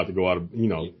 They're about to go out of,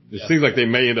 it seems like they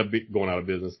may end up going out of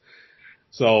business.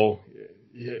 So,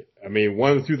 yeah, I mean,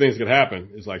 one of the two things could happen.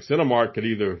 It's like Cinemark could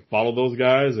either follow those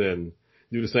guys and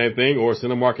do the same thing, or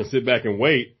Cinemark can sit back and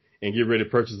wait and get ready to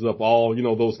purchase up all,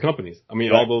 those companies. I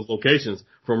mean, all those locations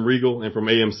from Regal and from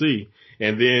AMC,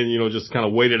 and then, just kind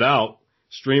of wait it out,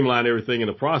 streamline everything in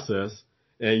the process,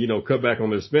 and, cut back on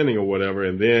their spending or whatever.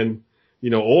 And then,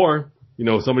 or,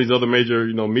 some of these other major,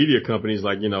 media companies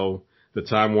like, the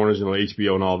Time Warners,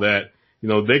 HBO and all that,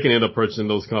 they can end up purchasing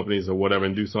those companies or whatever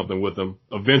and do something with them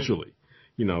eventually.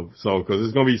 So, cause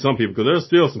there's going to be some people, cause there's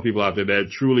still some people out there that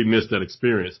truly miss that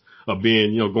experience of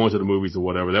being, going to the movies or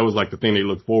whatever. That was like the thing they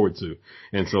looked forward to.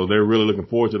 And so they're really looking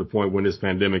forward to the point when this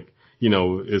pandemic,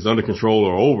 is under control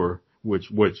or over,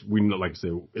 which we know, like I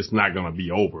said, it's not going to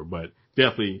be over, but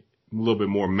definitely a little bit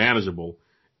more manageable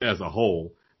as a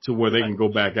whole to where they can go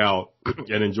back out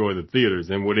and enjoy the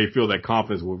theaters and where they feel that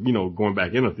confidence with, going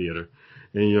back in a theater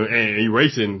and, and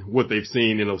erasing what they've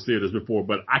seen in those theaters before.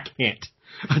 But I can't.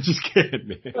 I just can't,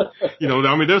 man.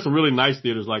 I mean, there's some really nice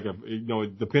theaters, like,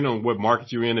 depending on what market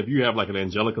you're in. If you have like an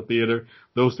Angelica theater,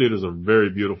 those theaters are very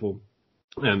beautiful.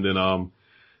 And then,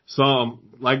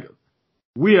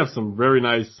 we have some very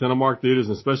nice Cinemark theaters,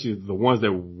 especially the ones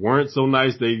that weren't so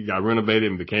nice. They got renovated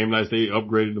and became nice. They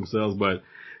upgraded themselves, but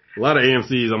a lot of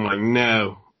AMC's, I'm like,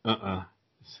 no,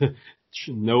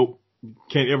 nope.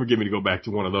 Can't ever get me to go back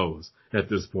to one of those at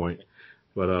this point.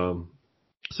 But,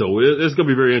 so it's going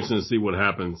to be very interesting to see what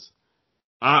happens.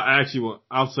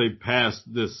 I'll say past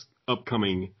this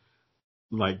upcoming,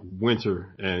 like,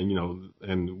 winter and,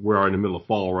 and we're in the middle of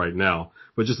fall right now.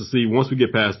 But just to see once we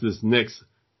get past this next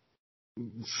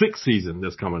sixth season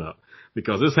that's coming up,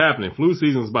 because it's happening. Flu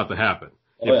season is about to happen.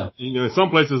 Oh, yeah. In some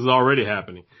places it's already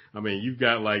happening. I mean, you've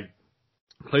got like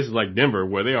places like Denver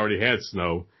where they already had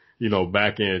snow,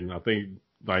 back in, I think,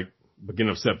 like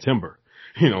beginning of September.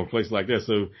 Places like that.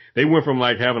 So they went from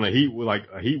like having a heat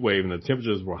wave and the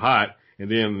temperatures were hot,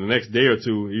 and then the next day or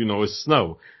two, it's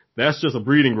snow. That's just a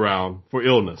breeding ground for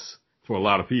illness for a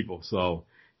lot of people. So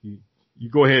you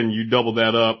go ahead and you double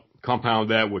that up,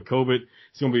 compound that with COVID.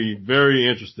 It's going to be very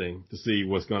interesting to see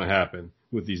what's going to happen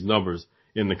with these numbers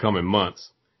in the coming months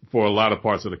for a lot of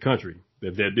parts of the country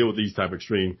that deal with these type of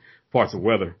extreme parts of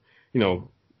weather.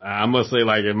 I must say,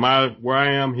 like where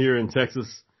I am here in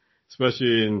Texas,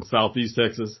 especially in Southeast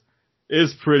Texas,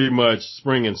 it's pretty much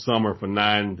spring and summer for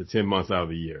 9 to 10 months out of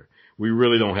the year. We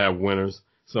really don't have winters.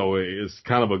 So it's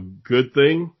kind of a good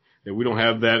thing that we don't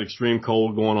have that extreme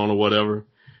cold going on or whatever.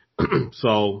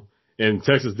 And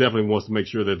Texas definitely wants to make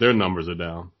sure that their numbers are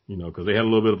down, cause they had a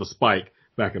little bit of a spike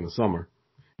back in the summer.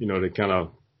 They kind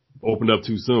of opened up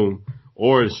too soon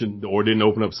or didn't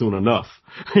open up soon enough.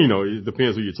 It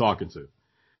depends who you're talking to.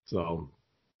 So,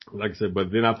 like I said,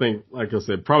 but then I think, like I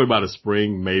said, probably by the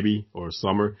spring, maybe, or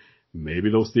summer,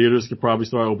 maybe those theaters could probably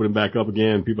start opening back up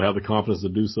again. People have the confidence to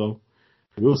do so.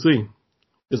 We'll see.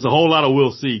 It's a whole lot of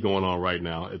we'll see going on right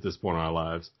now at this point in our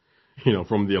lives.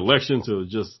 From the election to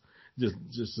just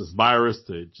this virus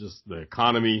to just the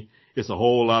economy. It's a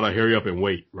whole lot of hurry up and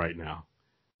wait right now.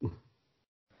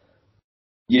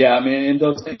 Yeah, I mean, and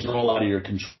those things are all out of your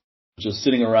control. Just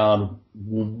sitting around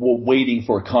waiting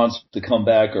for a concert to come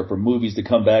back or for movies to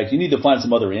come back. You need to find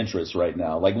some other interests right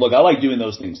now. Like, look, I like doing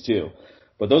those things too,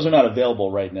 but those are not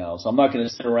available right now. So I'm not going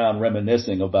to sit around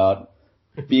reminiscing about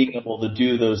being able to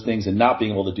do those things and not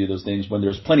being able to do those things when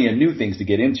there's plenty of new things to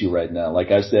get into right now. Like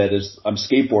I said, I'm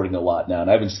skateboarding a lot now, and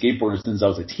I haven't skateboarded since I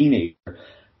was a teenager.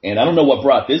 And I don't know what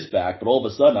brought this back, but all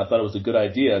of a sudden I thought it was a good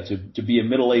idea to be a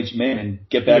middle-aged man and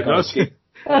get back on skate.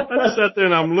 I just sat there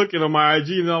and I'm looking on my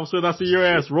IG, and all of a sudden I see your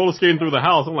ass roller skating through the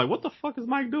house. I'm like, what the fuck is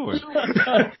Mike doing?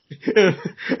 and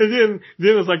then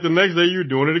it's like the next day you're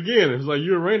doing it again. It's like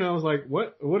you and Raina. I was like,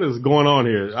 what is going on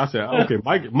here? I said, okay,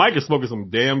 Mike is smoking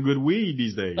some damn good weed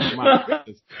these days. My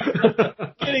goodness.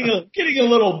 Getting a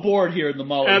little bored here in the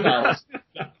Molly house.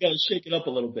 Gotta shake it up a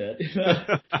little bit.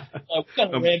 What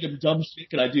kind of random dumb shit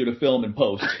can I do to film and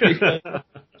post?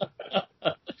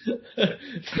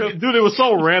 Dude, it was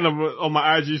so random on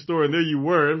my IG story, and there you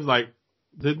were. It was like,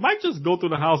 did Mike just go through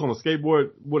the house on a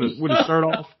skateboard with his shirt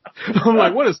off? I'm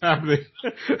like, what is happening?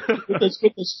 with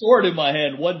the sword in my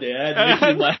hand one day, I had to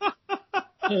issue my.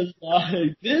 I was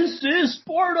like, this is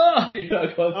Sparta.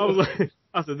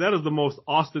 I said, that is the most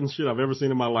Austin shit I've ever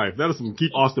seen in my life. That is some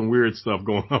keep Austin weird stuff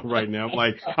going on right now.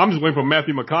 Like, I'm just waiting for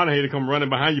Matthew McConaughey to come running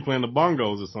behind you playing the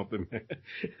bongos or something.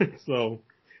 So,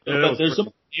 yeah, but there's some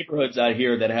neighborhoods out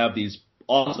here that have these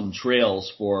awesome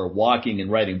trails for walking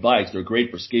and riding bikes. They're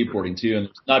great for skateboarding too, and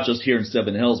it's not just here in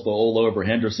Seven Hills, but all over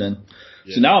Henderson.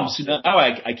 Yeah. So now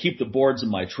I keep the boards in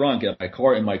my trunk at my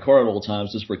car at all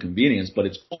times just for convenience. But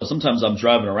it's sometimes I'm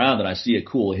driving around and I see a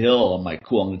cool hill. I'm like,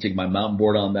 cool, I'm going to take my mountain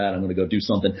board on that. I'm going to go do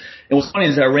something. And what's funny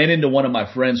is I ran into one of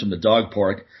my friends from the dog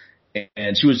park,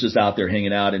 and she was just out there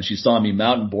hanging out, and she saw me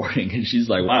mountain boarding, and she's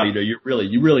like, wow, you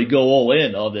really go all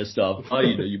in all this stuff. Oh,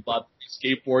 you bought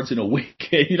skateboards in a week.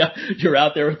 You're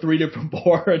out there with 3 different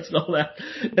boards and all that.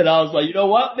 And I was like, you know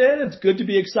what, man? It's good to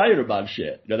be excited about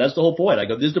shit. That's the whole point. I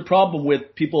go, this is the problem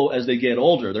with people as they get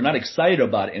older. They're not excited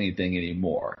about anything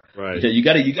anymore. Right. You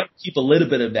gotta keep a little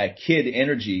bit of that kid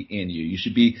energy in you.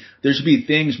 There should be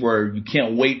things where you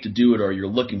can't wait to do it, or you're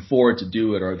looking forward to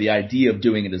do it, or the idea of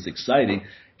doing it is exciting.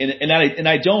 And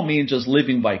I don't mean just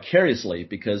living vicariously,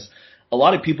 because a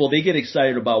lot of people, they get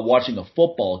excited about watching a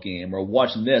football game or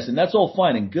watching this, and that's all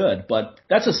fine and good, but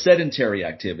that's a sedentary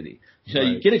activity. Right.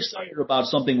 You get excited about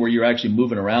something where you're actually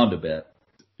moving around a bit.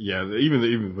 Yeah,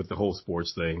 even with the whole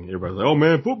sports thing, everybody's like, oh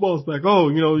man, football's back. Oh,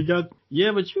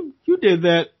 but you did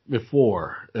that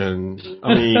before. And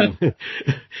I mean,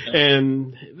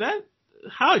 and that,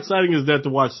 how exciting is that to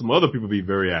watch some other people be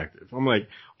very active? I'm like,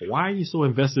 why are you so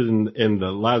invested in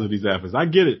the lives of these athletes? I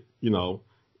get it,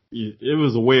 it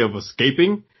was a way of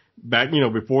escaping back,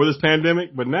 before this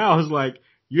pandemic, but now it's like,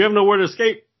 you have nowhere to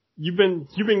escape. You've been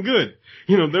good.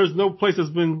 There's no place that's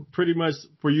been pretty much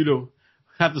for you to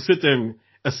have to sit there and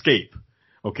escape.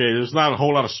 Okay. There's not a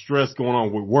whole lot of stress going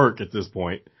on with work at this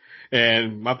point.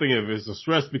 And my thing is, if it's a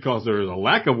stress because there is a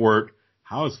lack of work,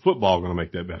 how is football going to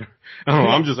make that better? I don't know.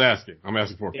 I'm just asking. I'm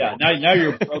asking for. Yeah. Now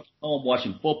you're broken home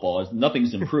watching football.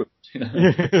 Nothing's improved.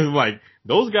 Like,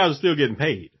 those guys are still getting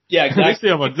paid. Yeah, exactly.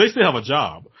 They still have a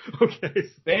job. Okay.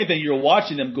 If anything, you're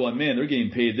watching them going, man, they're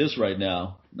getting paid this right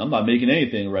now. I'm not making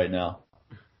anything right now.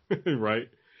 Right.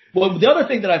 Well, the other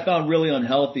thing that I found really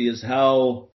unhealthy is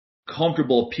how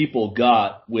comfortable people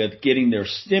got with getting their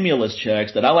stimulus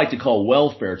checks that I like to call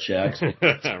welfare checks.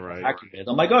 Right.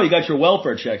 I'm like, oh, you got your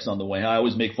welfare checks on the way. I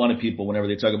always make fun of people whenever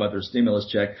they talk about their stimulus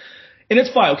check. And it's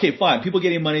fine. Okay, fine. People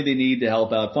getting money they need to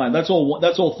help out. Fine. That's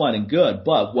all fine and good.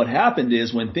 But what happened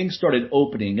is when things started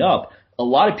opening up, a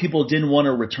lot of people didn't want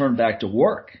to return back to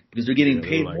work because they're getting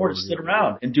paid more to sit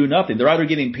around and do nothing. They're either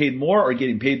getting paid more or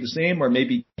getting paid the same or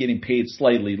maybe getting paid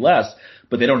slightly less,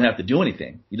 but they don't have to do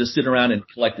anything. You just sit around and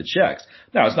collect the checks.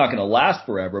 Now, it's not going to last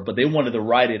forever, but they wanted to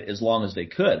ride it as long as they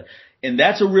could. And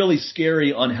that's a really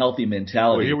scary, unhealthy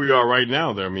mentality. Well, here we are right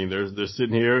now. I mean, they're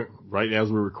sitting here right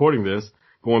as we're recording this,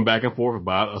 going back and forth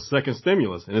about a second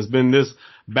stimulus. And it's been this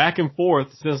back and forth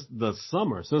since the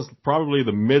summer, since probably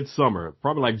the midsummer,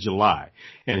 probably like July.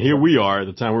 And here we are at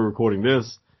the time we're recording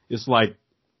this. It's like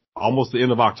almost the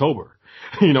end of October,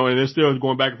 and they're still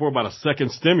going back and forth about a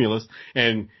second stimulus,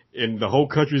 and the whole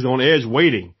country's on edge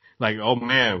waiting. Like, oh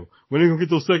man, when are you going to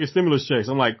get those second stimulus checks?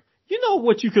 I'm like,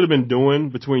 what you could have been doing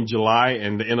between July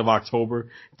and the end of October?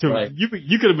 Right. You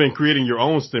could have been creating your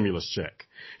own stimulus check,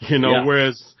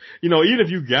 whereas, even if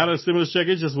you got a stimulus check,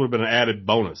 it just would have been an added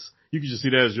bonus. You could just see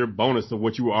that as your bonus to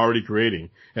what you were already creating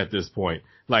at this point.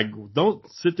 Like, don't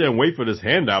sit there and wait for this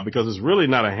handout, because it's really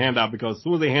not a handout, because as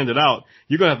soon as they hand it out,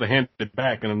 you're going to have to hand it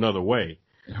back in another way.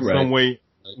 Right. Some way,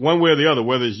 one way or the other,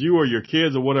 whether it's you or your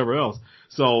kids or whatever else.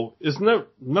 So it's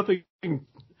nothing.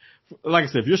 Like I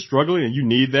said, if you're struggling and you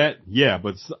need that, yeah,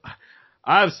 but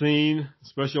I've seen,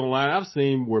 especially online, I've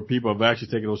seen where people have actually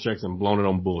taken those checks and blown it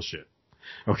on bullshit.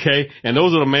 Okay? And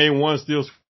those are the main ones still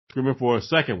screaming for a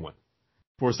second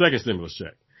stimulus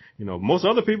check. Most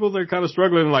other people, they're kind of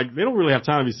struggling, like, they don't really have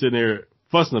time to be sitting there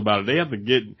fussing about it. They have to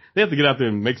get out there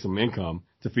and make some income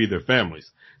to feed their families.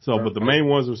 So, but the main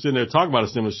ones who are sitting there talking about a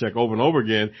stimulus check over and over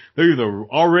again, they're either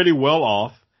already well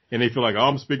off, and they feel like, oh,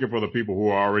 I'm speaking for the people who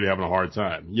are already having a hard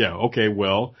time. Yeah, okay,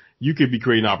 well, you could be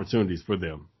creating opportunities for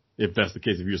them, if that's the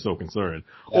case, if you're so concerned.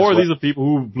 Or these are people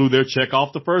who blew their check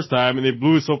off the first time, and they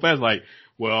blew it so fast, like,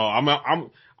 well,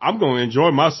 I'm going to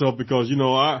enjoy myself because,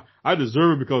 I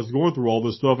deserve it because going through all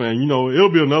this stuff, and,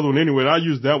 it'll be another one anyway. I'll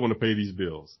use that one to pay these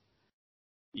bills.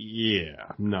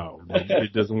 Yeah, no,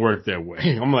 it doesn't work that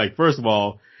way. I'm like, first of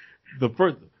all,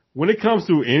 when it comes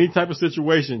to any type of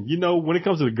situation, when it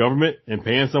comes to the government and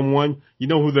paying someone,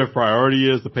 who their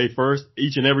priority is to pay first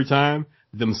each and every time?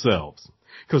 Themselves.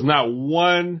 Because not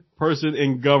one person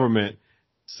in government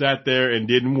sat there and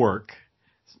didn't work,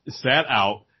 sat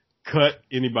out, cut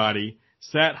anybody,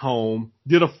 sat home,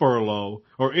 did a furlough,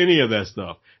 or any of that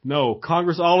stuff. No,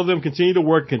 Congress, all of them continue to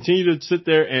work, continue to sit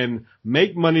there and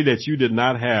make money that you did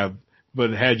not have, but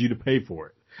had you to pay for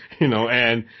it.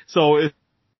 And so it's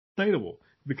sustainable,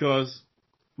 because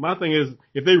my thing is,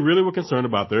 if they really were concerned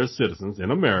about their citizens in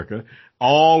America,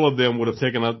 all of them would have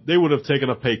taken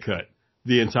a pay cut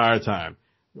the entire time.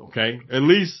 Okay? At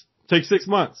least take 6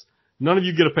 months. None of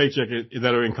you get a paycheck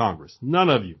that are in Congress. None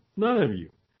of you.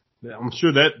 I'm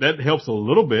sure that helps a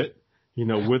little bit,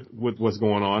 with what's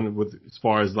going on as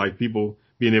far as like people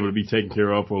being able to be taken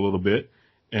care of for a little bit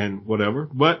and whatever.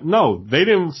 But no, they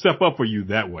didn't step up for you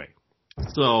that way.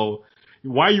 So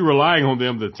why are you relying on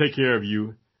them to take care of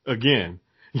you again,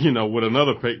 with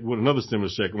another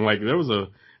stimulus check? I'm like, there was a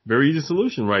very easy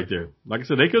solution right there. Like I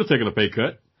said, they could have taken a pay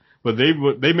cut, but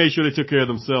they made sure they took care of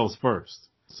themselves first.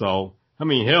 So, I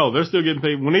mean, hell, they're still getting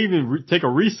paid. When they even take a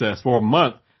recess for a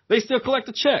month, they still collect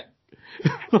a check.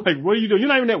 Like, what are you doing? You're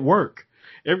not even at work.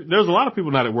 There's a lot of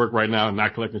people not at work right now and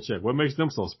not collecting a check. What makes them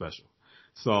so special?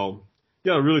 So,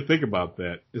 you gotta really think about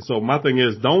that. And so my thing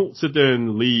is, don't sit there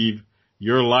and leave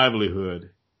your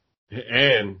livelihood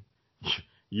and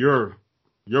your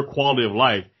quality of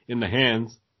life in the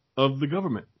hands of the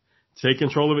government. Take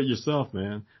control of it yourself,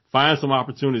 man. Find some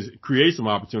opportunities, create some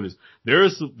opportunities. There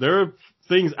are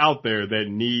things out there that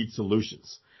need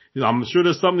solutions. I'm sure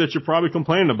there's something that you're probably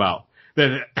complaining about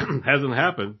that hasn't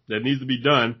happened, that needs to be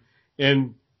done.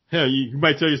 And hell, you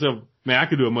might tell yourself, man, I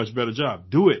could do a much better job.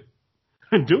 Do it.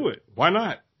 Do it. Why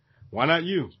not? Why not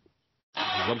you?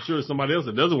 'Cause I'm sure there's somebody else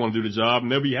that doesn't want to do the job,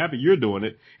 and they'll be happy you're doing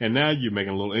it, and now you're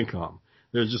making a little income.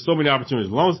 There's just so many opportunities.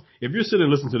 As long as, if you're sitting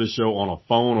and listening to this show on a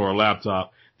phone or a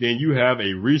laptop, then you have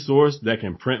a resource that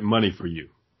can print money for you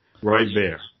right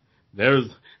there.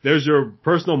 There's your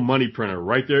personal money printer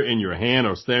right there in your hand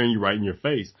or staring you right in your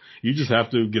face. You just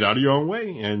have to get out of your own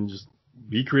way and just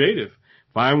be creative.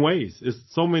 Find ways. There's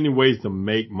so many ways to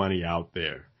make money out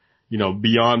there,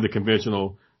 beyond the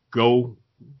conventional go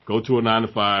to a 9 to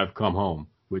 5, come home,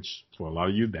 which for a lot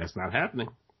of you, that's not happening.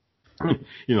 A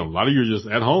lot of you are just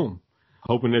at home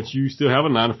hoping that you still have a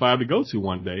 9 to 5 to go to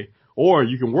one day, or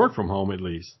you can work from home at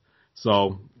least.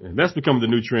 So that's becoming the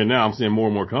new trend now. I'm seeing more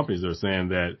and more companies that are saying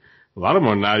that a lot of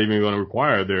them are not even going to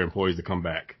require their employees to come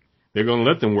back. They're going to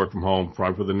let them work from home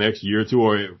probably for the next year or two,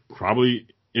 or probably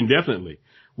indefinitely.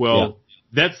 Well,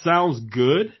 That sounds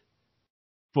good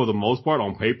for the most part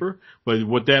on paper, but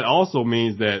what that also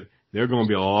means that there are going to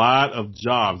be a lot of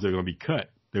jobs that are going to be cut.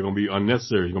 They're going to be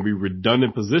unnecessary. They're going to be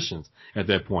redundant positions at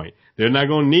that point. They're not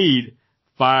going to need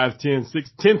 5, 10,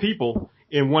 6, 10 people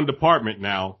in one department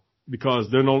now, because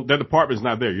that department's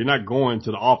not there. You're not going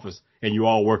to the office and you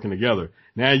all working together.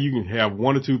 Now you can have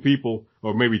 1 or 2 people,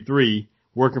 or maybe 3,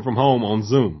 working from home on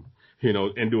Zoom,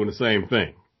 and doing the same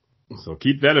thing. So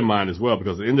keep that in mind as well,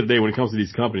 because at the end of the day, when it comes to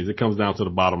these companies, it comes down to the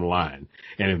bottom line.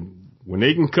 And when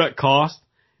they can cut costs,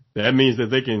 that means that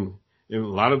they can, in a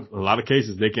lot of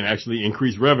cases, they can actually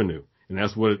increase revenue. And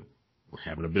that's what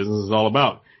having a business is all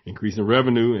about, increasing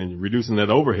revenue and reducing that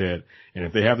overhead. And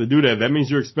if they have to do that, that means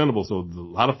you're expendable. So a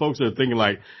lot of folks are thinking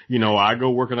like, I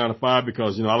go work a 9 to 5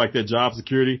 because, I like that job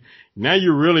security. Now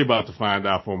you're really about to find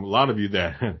out from a lot of you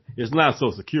that it's not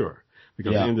so secure,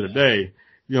 because at the end of the day,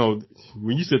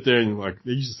 when you sit there and, like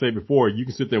they used to say before, you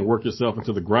can sit there and work yourself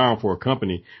into the ground for a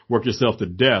company, work yourself to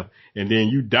death, and then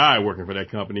you die working for that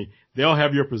company. They'll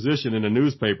have your position in the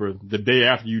newspaper the day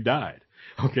after you died.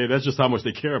 Okay, that's just how much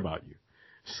they care about you.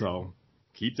 So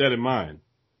keep that in mind.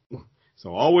 So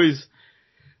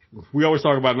we always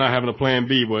talk about not having a plan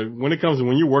B, but when it comes to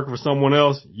when you're working for someone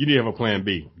else, you need to have a plan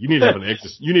B. You need to have an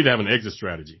exit. You need to have an exit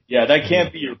strategy. Yeah, that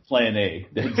can't be your plan A.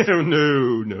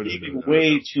 No.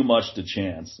 Way too much to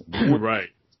chance. Right.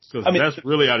 Because that's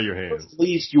really out of your hands. At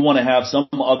least you want to have some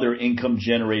other income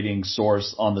generating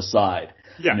source on the side.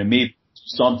 Yeah. Maybe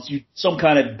some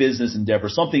kind of business endeavor,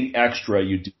 something extra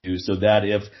you do, so that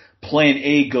if plan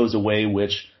A goes away,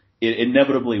 which it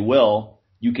inevitably will,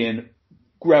 you can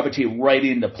gravitate right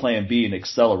into plan B and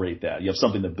accelerate that. You have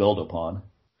something to build upon.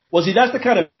 Well, see, that's the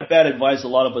kind of bad advice a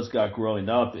lot of us got growing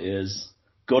up, is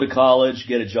go to college,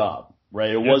 get a job,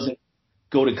 right? It wasn't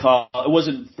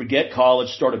forget college,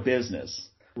 start a business.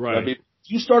 Right. I mean,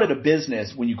 you started a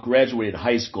business when you graduated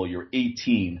high school, you're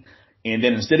 18, and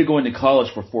then instead of going to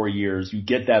college for 4 years, you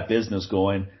get that business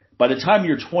going. By the time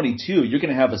you're 22, you're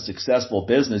going to have a successful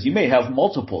business. You may have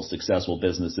multiple successful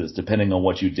businesses depending on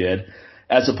what you did,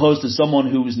 as opposed to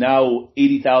someone who's now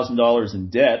 $80,000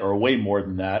 in debt or way more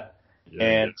than that.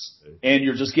 Yeah, and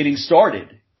you're just getting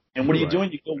started. And what are you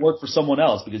doing? You go work for someone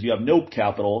else because you have no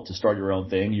capital to start your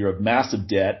own thing. You have massive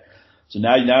debt. So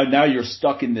now you're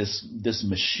stuck in this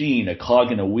machine, a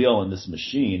cog in a wheel in this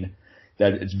machine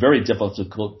that it's very difficult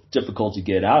to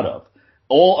get out of.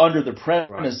 All under the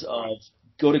premise of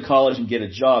go to college and get a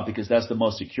job because that's the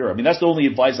most secure. I mean, that's the only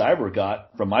advice I ever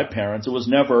got from my parents. It was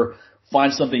never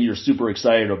find something you're super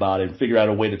excited about and figure out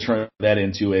a way to turn that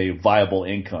into a viable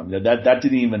income. That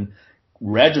didn't even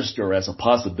register as a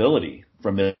possibilty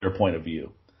from their point of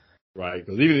view. Right,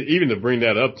 because even to bring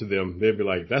that up to them, they'd be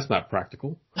like, "That's not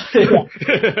practical." Look,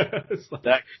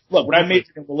 when I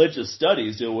majored in religious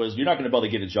studies, it was you're not going to be able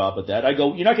to get a job with that. I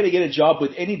go, you're not going to get a job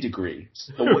with any degree.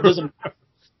 So it doesn't.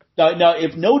 Now,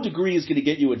 if no degree is going to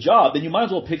get you a job, then you might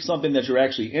as well pick something that you're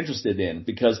actually interested in.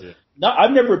 Because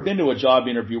I've never been to a job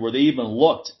interview where they even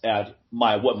looked at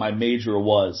what my major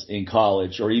was in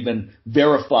college, or even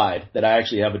verified that I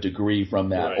actually have a degree from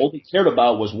that. Right. All they cared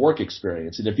about was work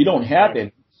experience, and if you don't have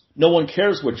it, no one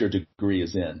cares what your degree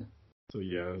is in.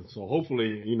 So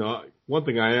hopefully, one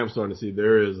thing I am starting to see,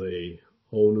 there is a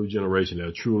whole new generation that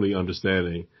are truly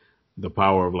understanding the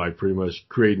power of like pretty much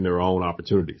creating their own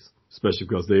opportunities, especially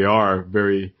because they are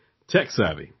very tech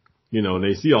savvy, and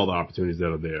they see all the opportunities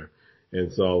that are there.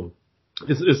 And so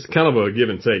it's kind of a give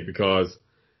and take because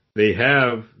they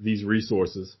have these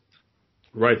resources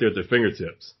right there at their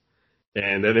fingertips,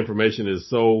 and that information is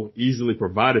so easily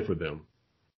provided for them.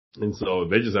 And so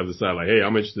they just have to decide like, hey,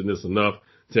 I'm interested in this enough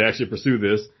to actually pursue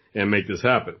this and make this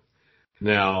happen.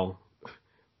 Now,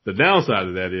 the downside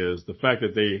of that is the fact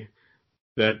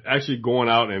that actually going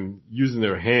out and using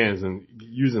their hands and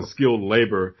using skilled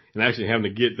labor and actually having to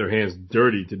get their hands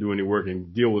dirty to do any work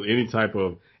and deal with any type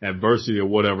of adversity or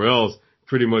whatever else,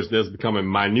 pretty much that's becoming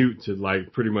minute to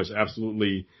like pretty much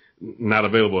absolutely not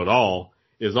available at all,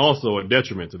 is also a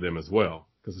detriment to them as well,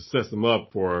 because it sets them up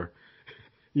for,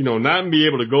 not be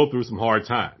able to go through some hard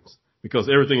times because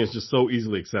everything is just so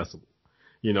easily accessible,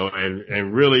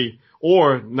 and really,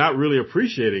 or not really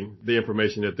appreciating the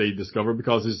information that they discover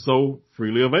because it's so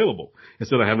freely available.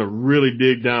 Instead of having to really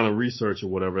dig down and research or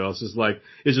whatever else,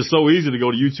 it's just so easy to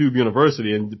go to YouTube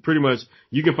University and pretty much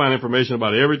you can find information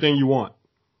about everything you want.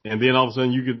 And then all of a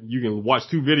sudden you can watch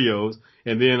 2 videos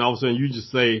and then all of a sudden you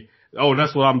just say, oh,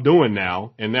 that's what I'm doing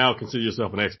now. And now consider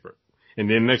yourself an expert. And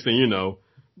then next thing you know,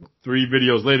 3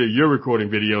 videos later, you're recording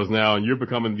videos now and you're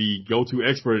becoming the go-to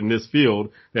expert in this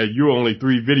field that you're only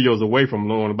 3 videos away from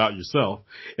knowing about yourself.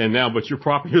 And now, but you're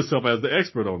propping yourself as the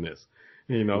expert on this,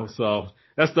 so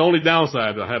that's the only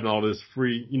downside of having all this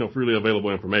free, freely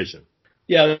available information.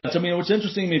 Yeah. I mean, what's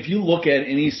interesting, if you look at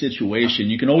any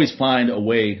situation, you can always find a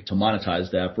way to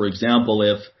monetize that. For example,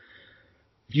 if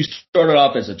you started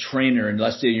off as a trainer and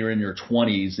let's say you're in your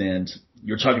 20s and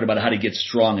you're talking about how to get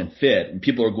strong and fit, and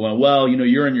people are going, well,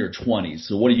 you're in your 20s,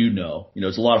 so what do you know?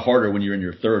 It's a lot harder when you're in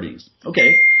your 30s.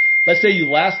 Okay. Let's say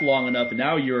you last long enough and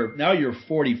now you're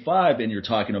 45 and you're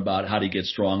talking about how to get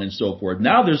strong and so forth.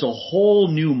 Now there's a whole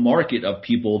new market of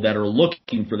people that are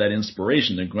looking for that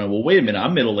inspiration. They're going, well, wait a minute,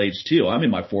 I'm middle-aged too. I'm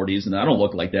in my 40s and I don't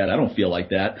look like that. I don't feel like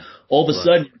that. All of a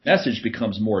sudden your message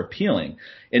becomes more appealing.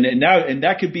 And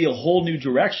that could be a whole new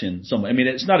direction.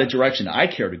 It's not a direction I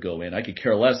care to go in. I could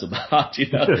care less about,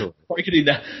 marketing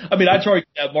that. I target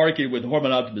that market with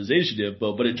hormone optimization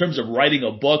info, but in terms of writing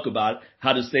a book about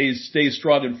how to stay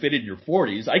strong and fit in your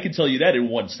 40s, I can tell you that in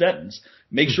one sentence.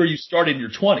 Make sure you start in your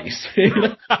 20s.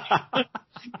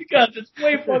 Because it's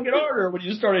way fucking harder when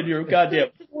you start in your goddamn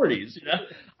 40s.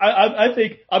 I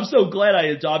think I'm so glad I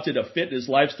adopted a fitness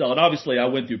lifestyle. And obviously I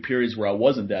went through periods where I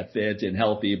wasn't that fit and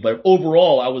healthy, but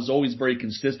overall I was always very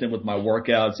consistent with my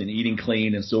workouts and eating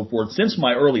clean and so forth since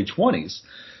my early 20s.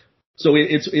 So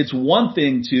it's one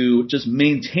thing to just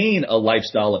maintain a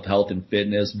lifestyle of health and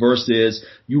fitness versus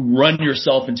you run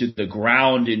yourself into the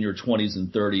ground in your 20s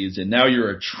and 30s and now you're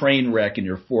a train wreck in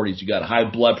your 40s. You got high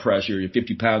blood pressure, you're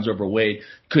 50 pounds overweight,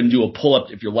 couldn't do a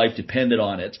pull-up if your life depended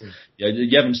on it.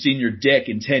 You haven't seen your dick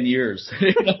in 10 years.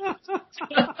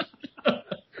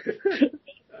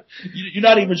 You're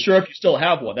not even sure if you still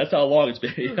have one. That's how long it's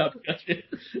been. I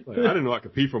didn't know I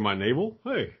could pee from my navel.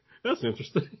 Hey, that's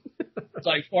interesting. It's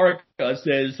like Farrakhan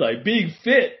says, like being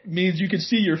fit means you can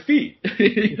see your feet.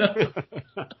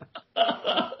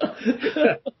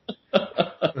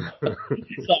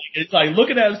 It's like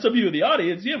looking at some of you in the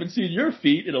audience, you haven't seen your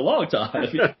feet in a long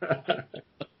time.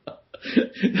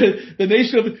 The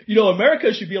nation of,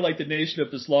 America should be like the nation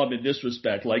of Islam in this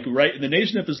respect. Like, right, in the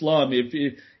nation of Islam,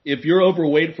 if you're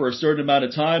overweight for a certain amount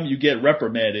of time, you get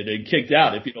reprimanded and kicked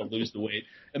out if you don't lose the weight.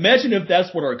 Imagine if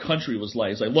that's what our country was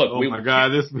like. It's like, look, we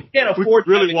can't afford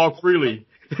we really walk freely.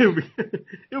 There'll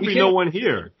be no one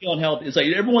here. Unhealthy. It's like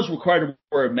everyone's required to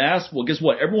wear a mask. Well, guess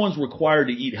what? Everyone's required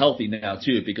to eat healthy now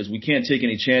too, because we can't take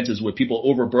any chances with people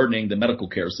overburdening the medical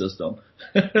care system.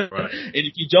 Right. And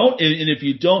if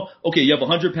you don't, okay, you have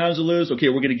 100 pounds to lose. Okay,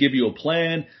 we're going to give you a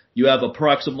plan. You have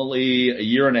approximately a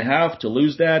year and a half to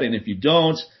lose that, and if you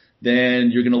don't,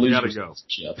 then you're going to lose your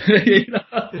citizenship.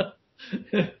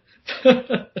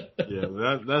 Yeah,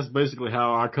 that's basically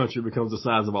how our country becomes the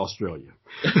size of Australia.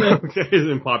 Okay,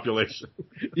 in population.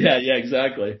 Yeah,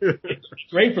 exactly. It's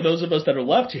great for those of us that are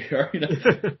left here.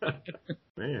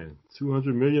 Man,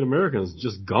 200 million Americans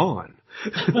just gone.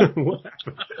 What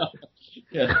happened?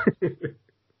 Yeah.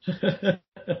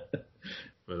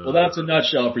 Well, that's a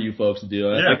nutshell for you folks to do.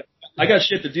 Yeah. I got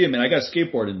shit to do, man. I got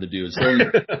skateboarding to do. So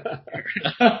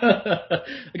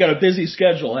I got a busy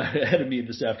schedule ahead of me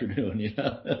this afternoon.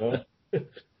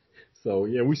 So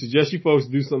yeah, we suggest you folks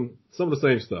do some of the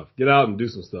same stuff. Get out and do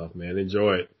some stuff, man.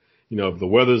 Enjoy it. If the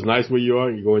weather's nice where you are,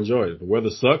 you go enjoy it. If the weather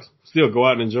sucks, still go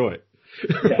out and enjoy it.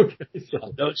 Yeah. Okay,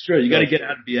 so. No, it's true. You got to get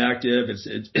out and be active.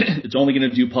 It's only going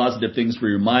to do positive things for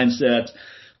your mindset.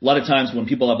 A lot of times when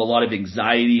people have a lot of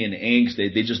anxiety and angst,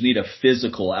 they just need a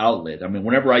physical outlet. I mean,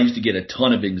 whenever I used to get a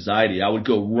ton of anxiety, I would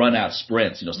go run out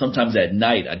sprints. Sometimes at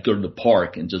night I'd go to the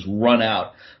park and just run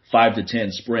out 5 to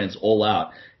 10 sprints all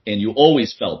out. And you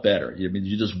always felt better. I mean,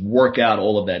 you just work out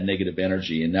all of that negative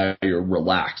energy, and now you're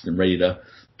relaxed and ready to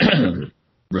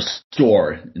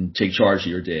restore and take charge of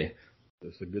your day.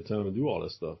 It's a good time to do all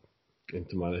this stuff. And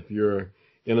if you're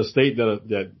in a state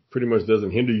that pretty much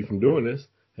doesn't hinder you from doing this,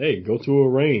 hey, go to a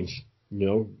range.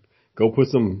 Go put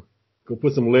some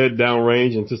lead down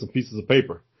range into some pieces of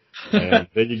paper, and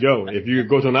there you go. If you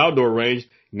go to an outdoor range,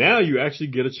 now you actually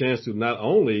get a chance to not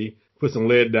only put some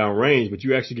lead down range, but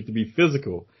you actually get to be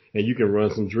physical, and you can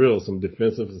run some drills, some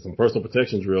defensive, some personal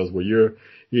protection drills where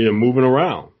you're moving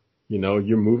around.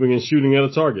 You're moving and shooting at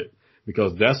a target,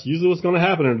 because that's usually what's going to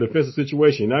happen in a defensive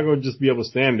situation. You're not going to just be able to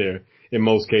stand there in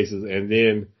most cases and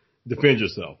then defend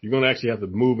yourself. You're going to actually have to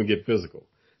move and get physical.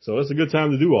 So it's a good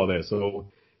time to do all that. So,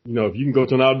 if you can go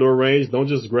to an outdoor range, don't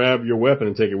just grab your weapon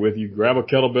and take it with you. Grab a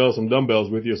kettlebell, some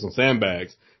dumbbells with you, some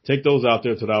sandbags. Take those out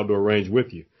there to the outdoor range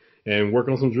with you and work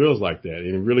on some drills like that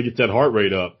and really get that heart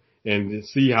rate up and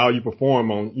see how you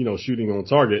perform on, shooting on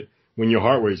target when your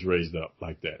heart rate's raised up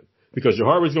like that. Because your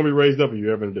heart rate's going to be raised up if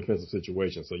you're ever in a defensive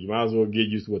situation. So you might as well get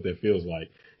used to what that feels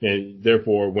like. And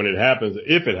therefore, when it happens,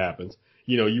 if it happens,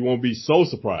 you won't be so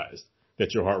surprised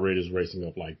that your heart rate is racing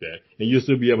up like that. And you'll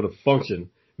still be able to function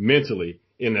mentally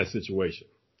in that situation.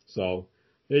 So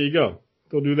there you go.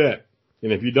 Go do that.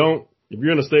 And if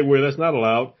you're in a state where that's not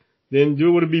allowed, then do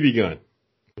it with a BB gun.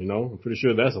 I'm pretty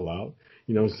sure that's allowed.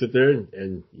 Sit there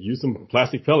and use some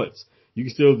plastic pellets. You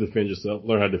can still defend yourself,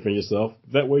 learn how to defend yourself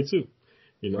that way too.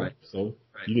 Right. So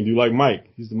you can do like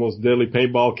Mike. He's the most deadly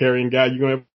paintball carrying guy you're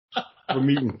going to ever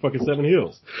meet in fucking Seven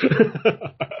Hills.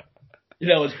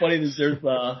 It's funny.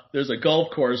 There's a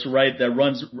golf course, right, that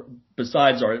runs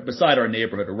beside our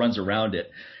neighborhood, or runs around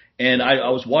it. And I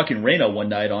was walking Reno one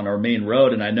night on our main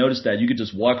road, and I noticed that you could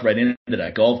just walk right into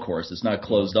that golf course. It's not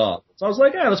closed off. So I was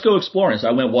like, let's go exploring. So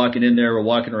I went walking in there, we're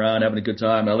walking around, having a good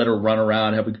time. I let her run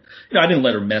around, I didn't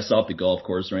let her mess up the golf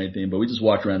course or anything, but we just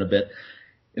walked around a bit.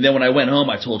 And then when I went home,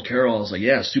 I told Carol, I was like,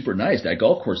 yeah, super nice. That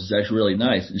golf course is actually really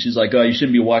nice. And she's like, oh, you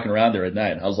shouldn't be walking around there at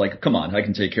night. I was like, come on, I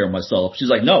can take care of myself. She's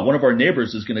like, no, one of our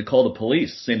neighbors is going to call the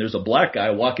police saying there's a black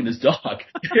guy walking his dog.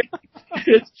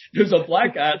 There's a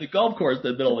black guy at the golf course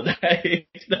in the middle of the night.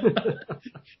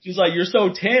 She's like, you're so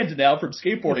tanned now from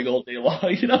skateboarding all day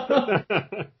long,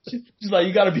 She's like,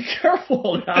 you got to be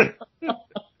careful now.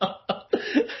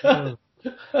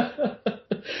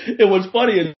 It was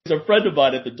funny. It's a friend of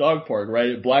mine at the dog park,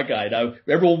 right? A black guy. Now,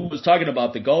 everyone was talking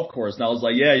about the golf course, and I was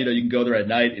like, yeah, you can go there at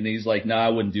night. And he's like, nah, I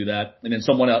wouldn't do that. And then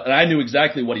someone else, and I knew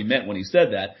exactly what he meant when he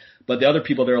said that. But the other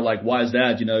people there are like, why is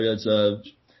that?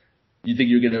 You think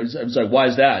you're going to, I was like, why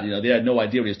is that? They had no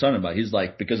idea what he was talking about. He's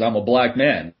like, because I'm a black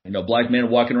man. Black man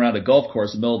walking around a golf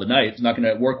course in the middle of the night, it's not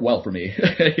going to work well for me.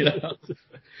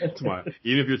 That's why.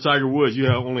 Even if you're Tiger Woods, you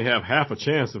only have half a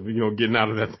chance of, getting out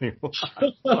of that thing.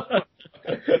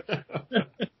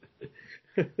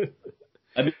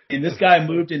 I mean, this guy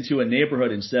moved into a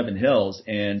neighborhood in Seven Hills,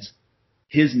 and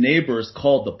his neighbors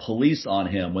called the police on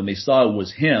him when they saw it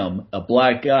was him, a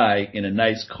black guy in a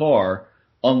nice car,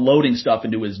 unloading stuff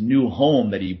into his new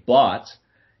home that he bought.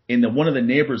 And then one of the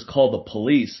neighbors called the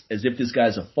police as if this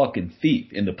guy's a fucking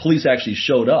thief. And the police actually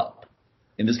showed up.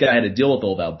 And this guy had to deal with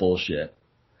all that bullshit.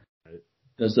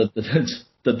 There's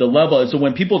the level. So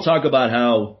when people talk about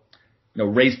how,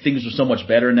 race, things are so much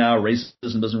better now,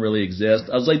 racism doesn't really exist,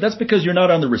 I was like, that's because you're not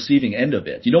on the receiving end of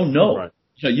it. You don't know. Right.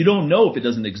 You don't know if it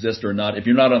doesn't exist or not if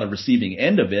you're not on the receiving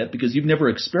end of it because you've never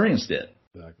experienced it.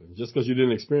 Exactly. Just because you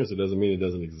didn't experience it doesn't mean it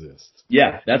doesn't exist.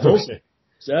 Yeah, that's also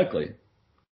exactly.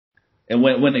 And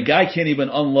when a guy can't even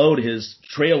unload his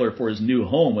trailer for his new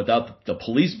home without the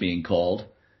police being called,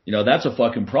 that's a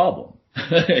fucking problem.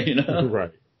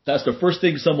 Right. That's the first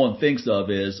thing someone thinks of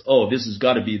is, oh, this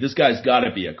guy's got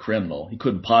to be a criminal. He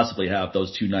couldn't possibly have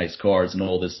those 2 nice cars and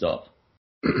all this stuff.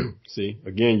 See,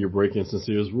 again, you're breaking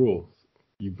Sincere's rule.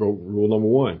 You broke rule number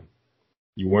 1.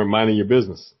 You weren't minding your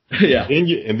business. Yeah.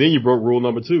 And then you broke rule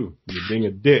number 2. You're being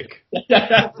a dick.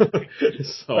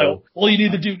 So all you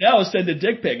need to do now is send a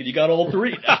dick pic, and you got all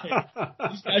 3. This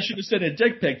guy should have sent a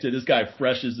dick pic to this guy.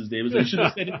 Fresh is his name. He should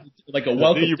have sent it like a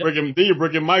welcome. Then you're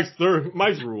breaking Mike's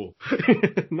rule.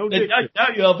 No dick. Now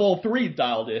you have all 3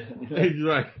 dialed in.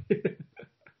 Exactly.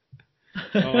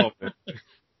 Oh man.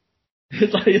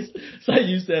 It's like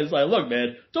you said, it's like, look,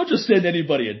 man, don't just send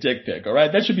anybody a dick pic, all right?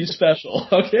 That should be special,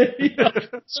 okay? It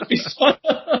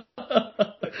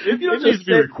needs to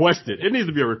be requested. It needs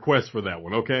to be a request for that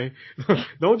one, okay?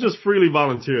 Don't just freely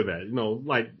volunteer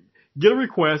that. Get a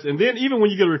request, and then even when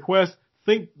you get a request,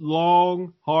 think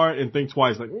long, hard, and think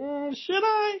twice. Like, should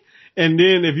I? And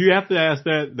then if you have to ask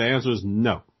that, the answer is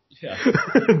no. Yeah.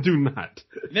 Do not.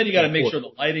 And then you got to make sure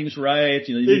the lighting's right.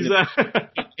 Exactly.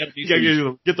 You got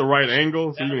to get the right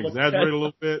angle so you can exaggerate a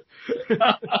little bit.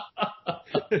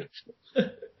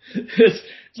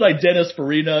 It's like Dennis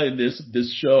Farina in this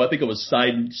show. I think it was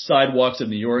Sidewalks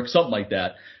in New York, something like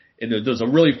that. And there's a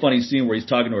really funny scene where he's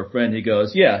talking to a friend. He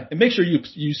goes, "Yeah, and make sure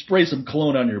you spray some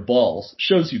cologne on your balls.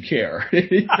 Shows you care."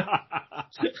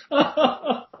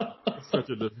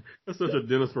 That's such a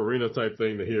Dennis Farina type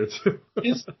thing to hear too.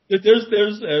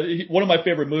 There's one of my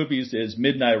favorite movies is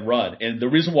Midnight Run, and the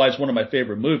reason why it's one of my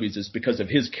favorite movies is because of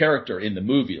his character in the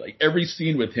movie. Like every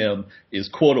scene with him is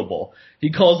quotable. He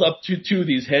calls up two of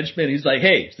these henchmen. He's like,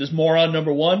 "Hey, is this moron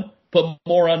number 1? Put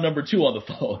moron number 2 on the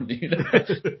phone."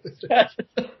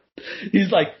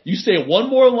 He's like, "You say one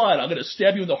more line, I'm going to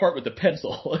stab you in the heart with a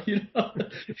pencil." He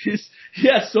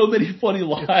has so many funny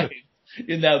lines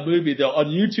in that movie. On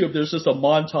YouTube, there's just a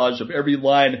montage of every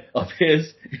line of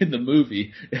his in the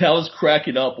movie. And I was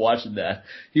cracking up watching that.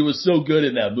 He was so good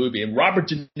in that movie. And Robert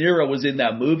De Niro was in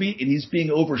that movie, and he's being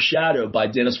overshadowed by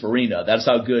Dennis Farina. That's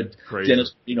how good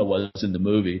Dennis Farina was in the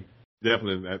movie.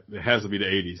 Definitely. It has to be the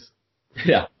 80s.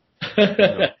 Yeah.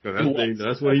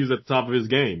 That's when he was at the top of his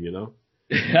game, Yeah.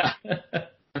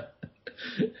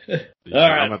 All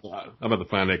right. I'm about to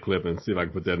find that clip and see if I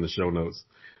can put that in the show notes.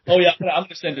 Oh yeah, I'm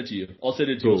gonna send it to you. I'll send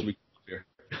it to you as we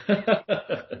come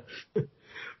here.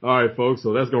 All right, folks.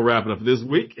 So that's gonna wrap it up for this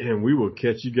week, and we will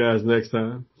catch you guys next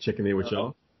time. Checking in with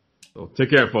y'all. So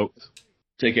take care, folks.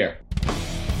 Take care.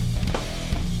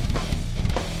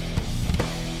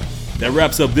 That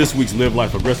wraps up this week's Live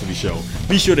Life Aggressively show.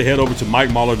 Be sure to head over to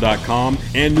MikeMahler.com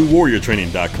and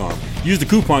NewWarriorTraining.com. Use the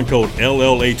coupon code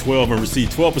LLA12 and receive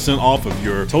 12% off of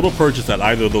your total purchase at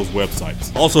either of those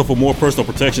websites. Also, for more personal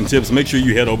protection tips, make sure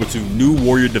you head over to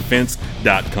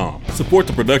NewWarriorDefense.com. Support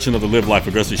the production of the Live Life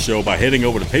Aggressively show by heading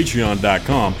over to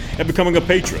Patreon.com and becoming a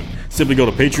patron. Simply go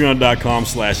to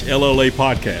Patreon.com/LLA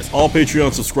podcast. All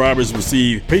Patreon subscribers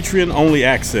receive Patreon-only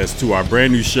access to our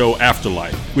brand new show,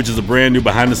 Afterlife, which is a brand new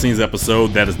behind-the-scenes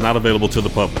episode that is not available to the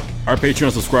public. Our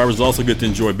Patreon subscribers also get to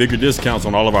enjoy bigger discounts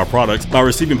on all of our products by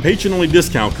receiving Patreon-only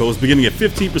discount codes beginning at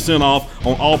 15% off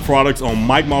on all products on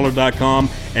MikeMahler.com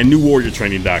and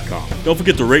NewWarriorTraining.com. Don't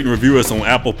forget to rate and review us on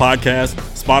Apple Podcasts,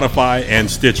 Spotify,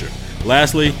 and Stitcher.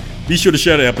 Lastly, be sure to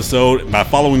share the episode by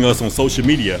following us on social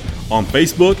media on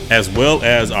Facebook as well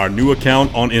as our new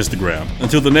account on Instagram.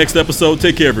 Until the next episode,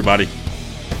 take care, everybody.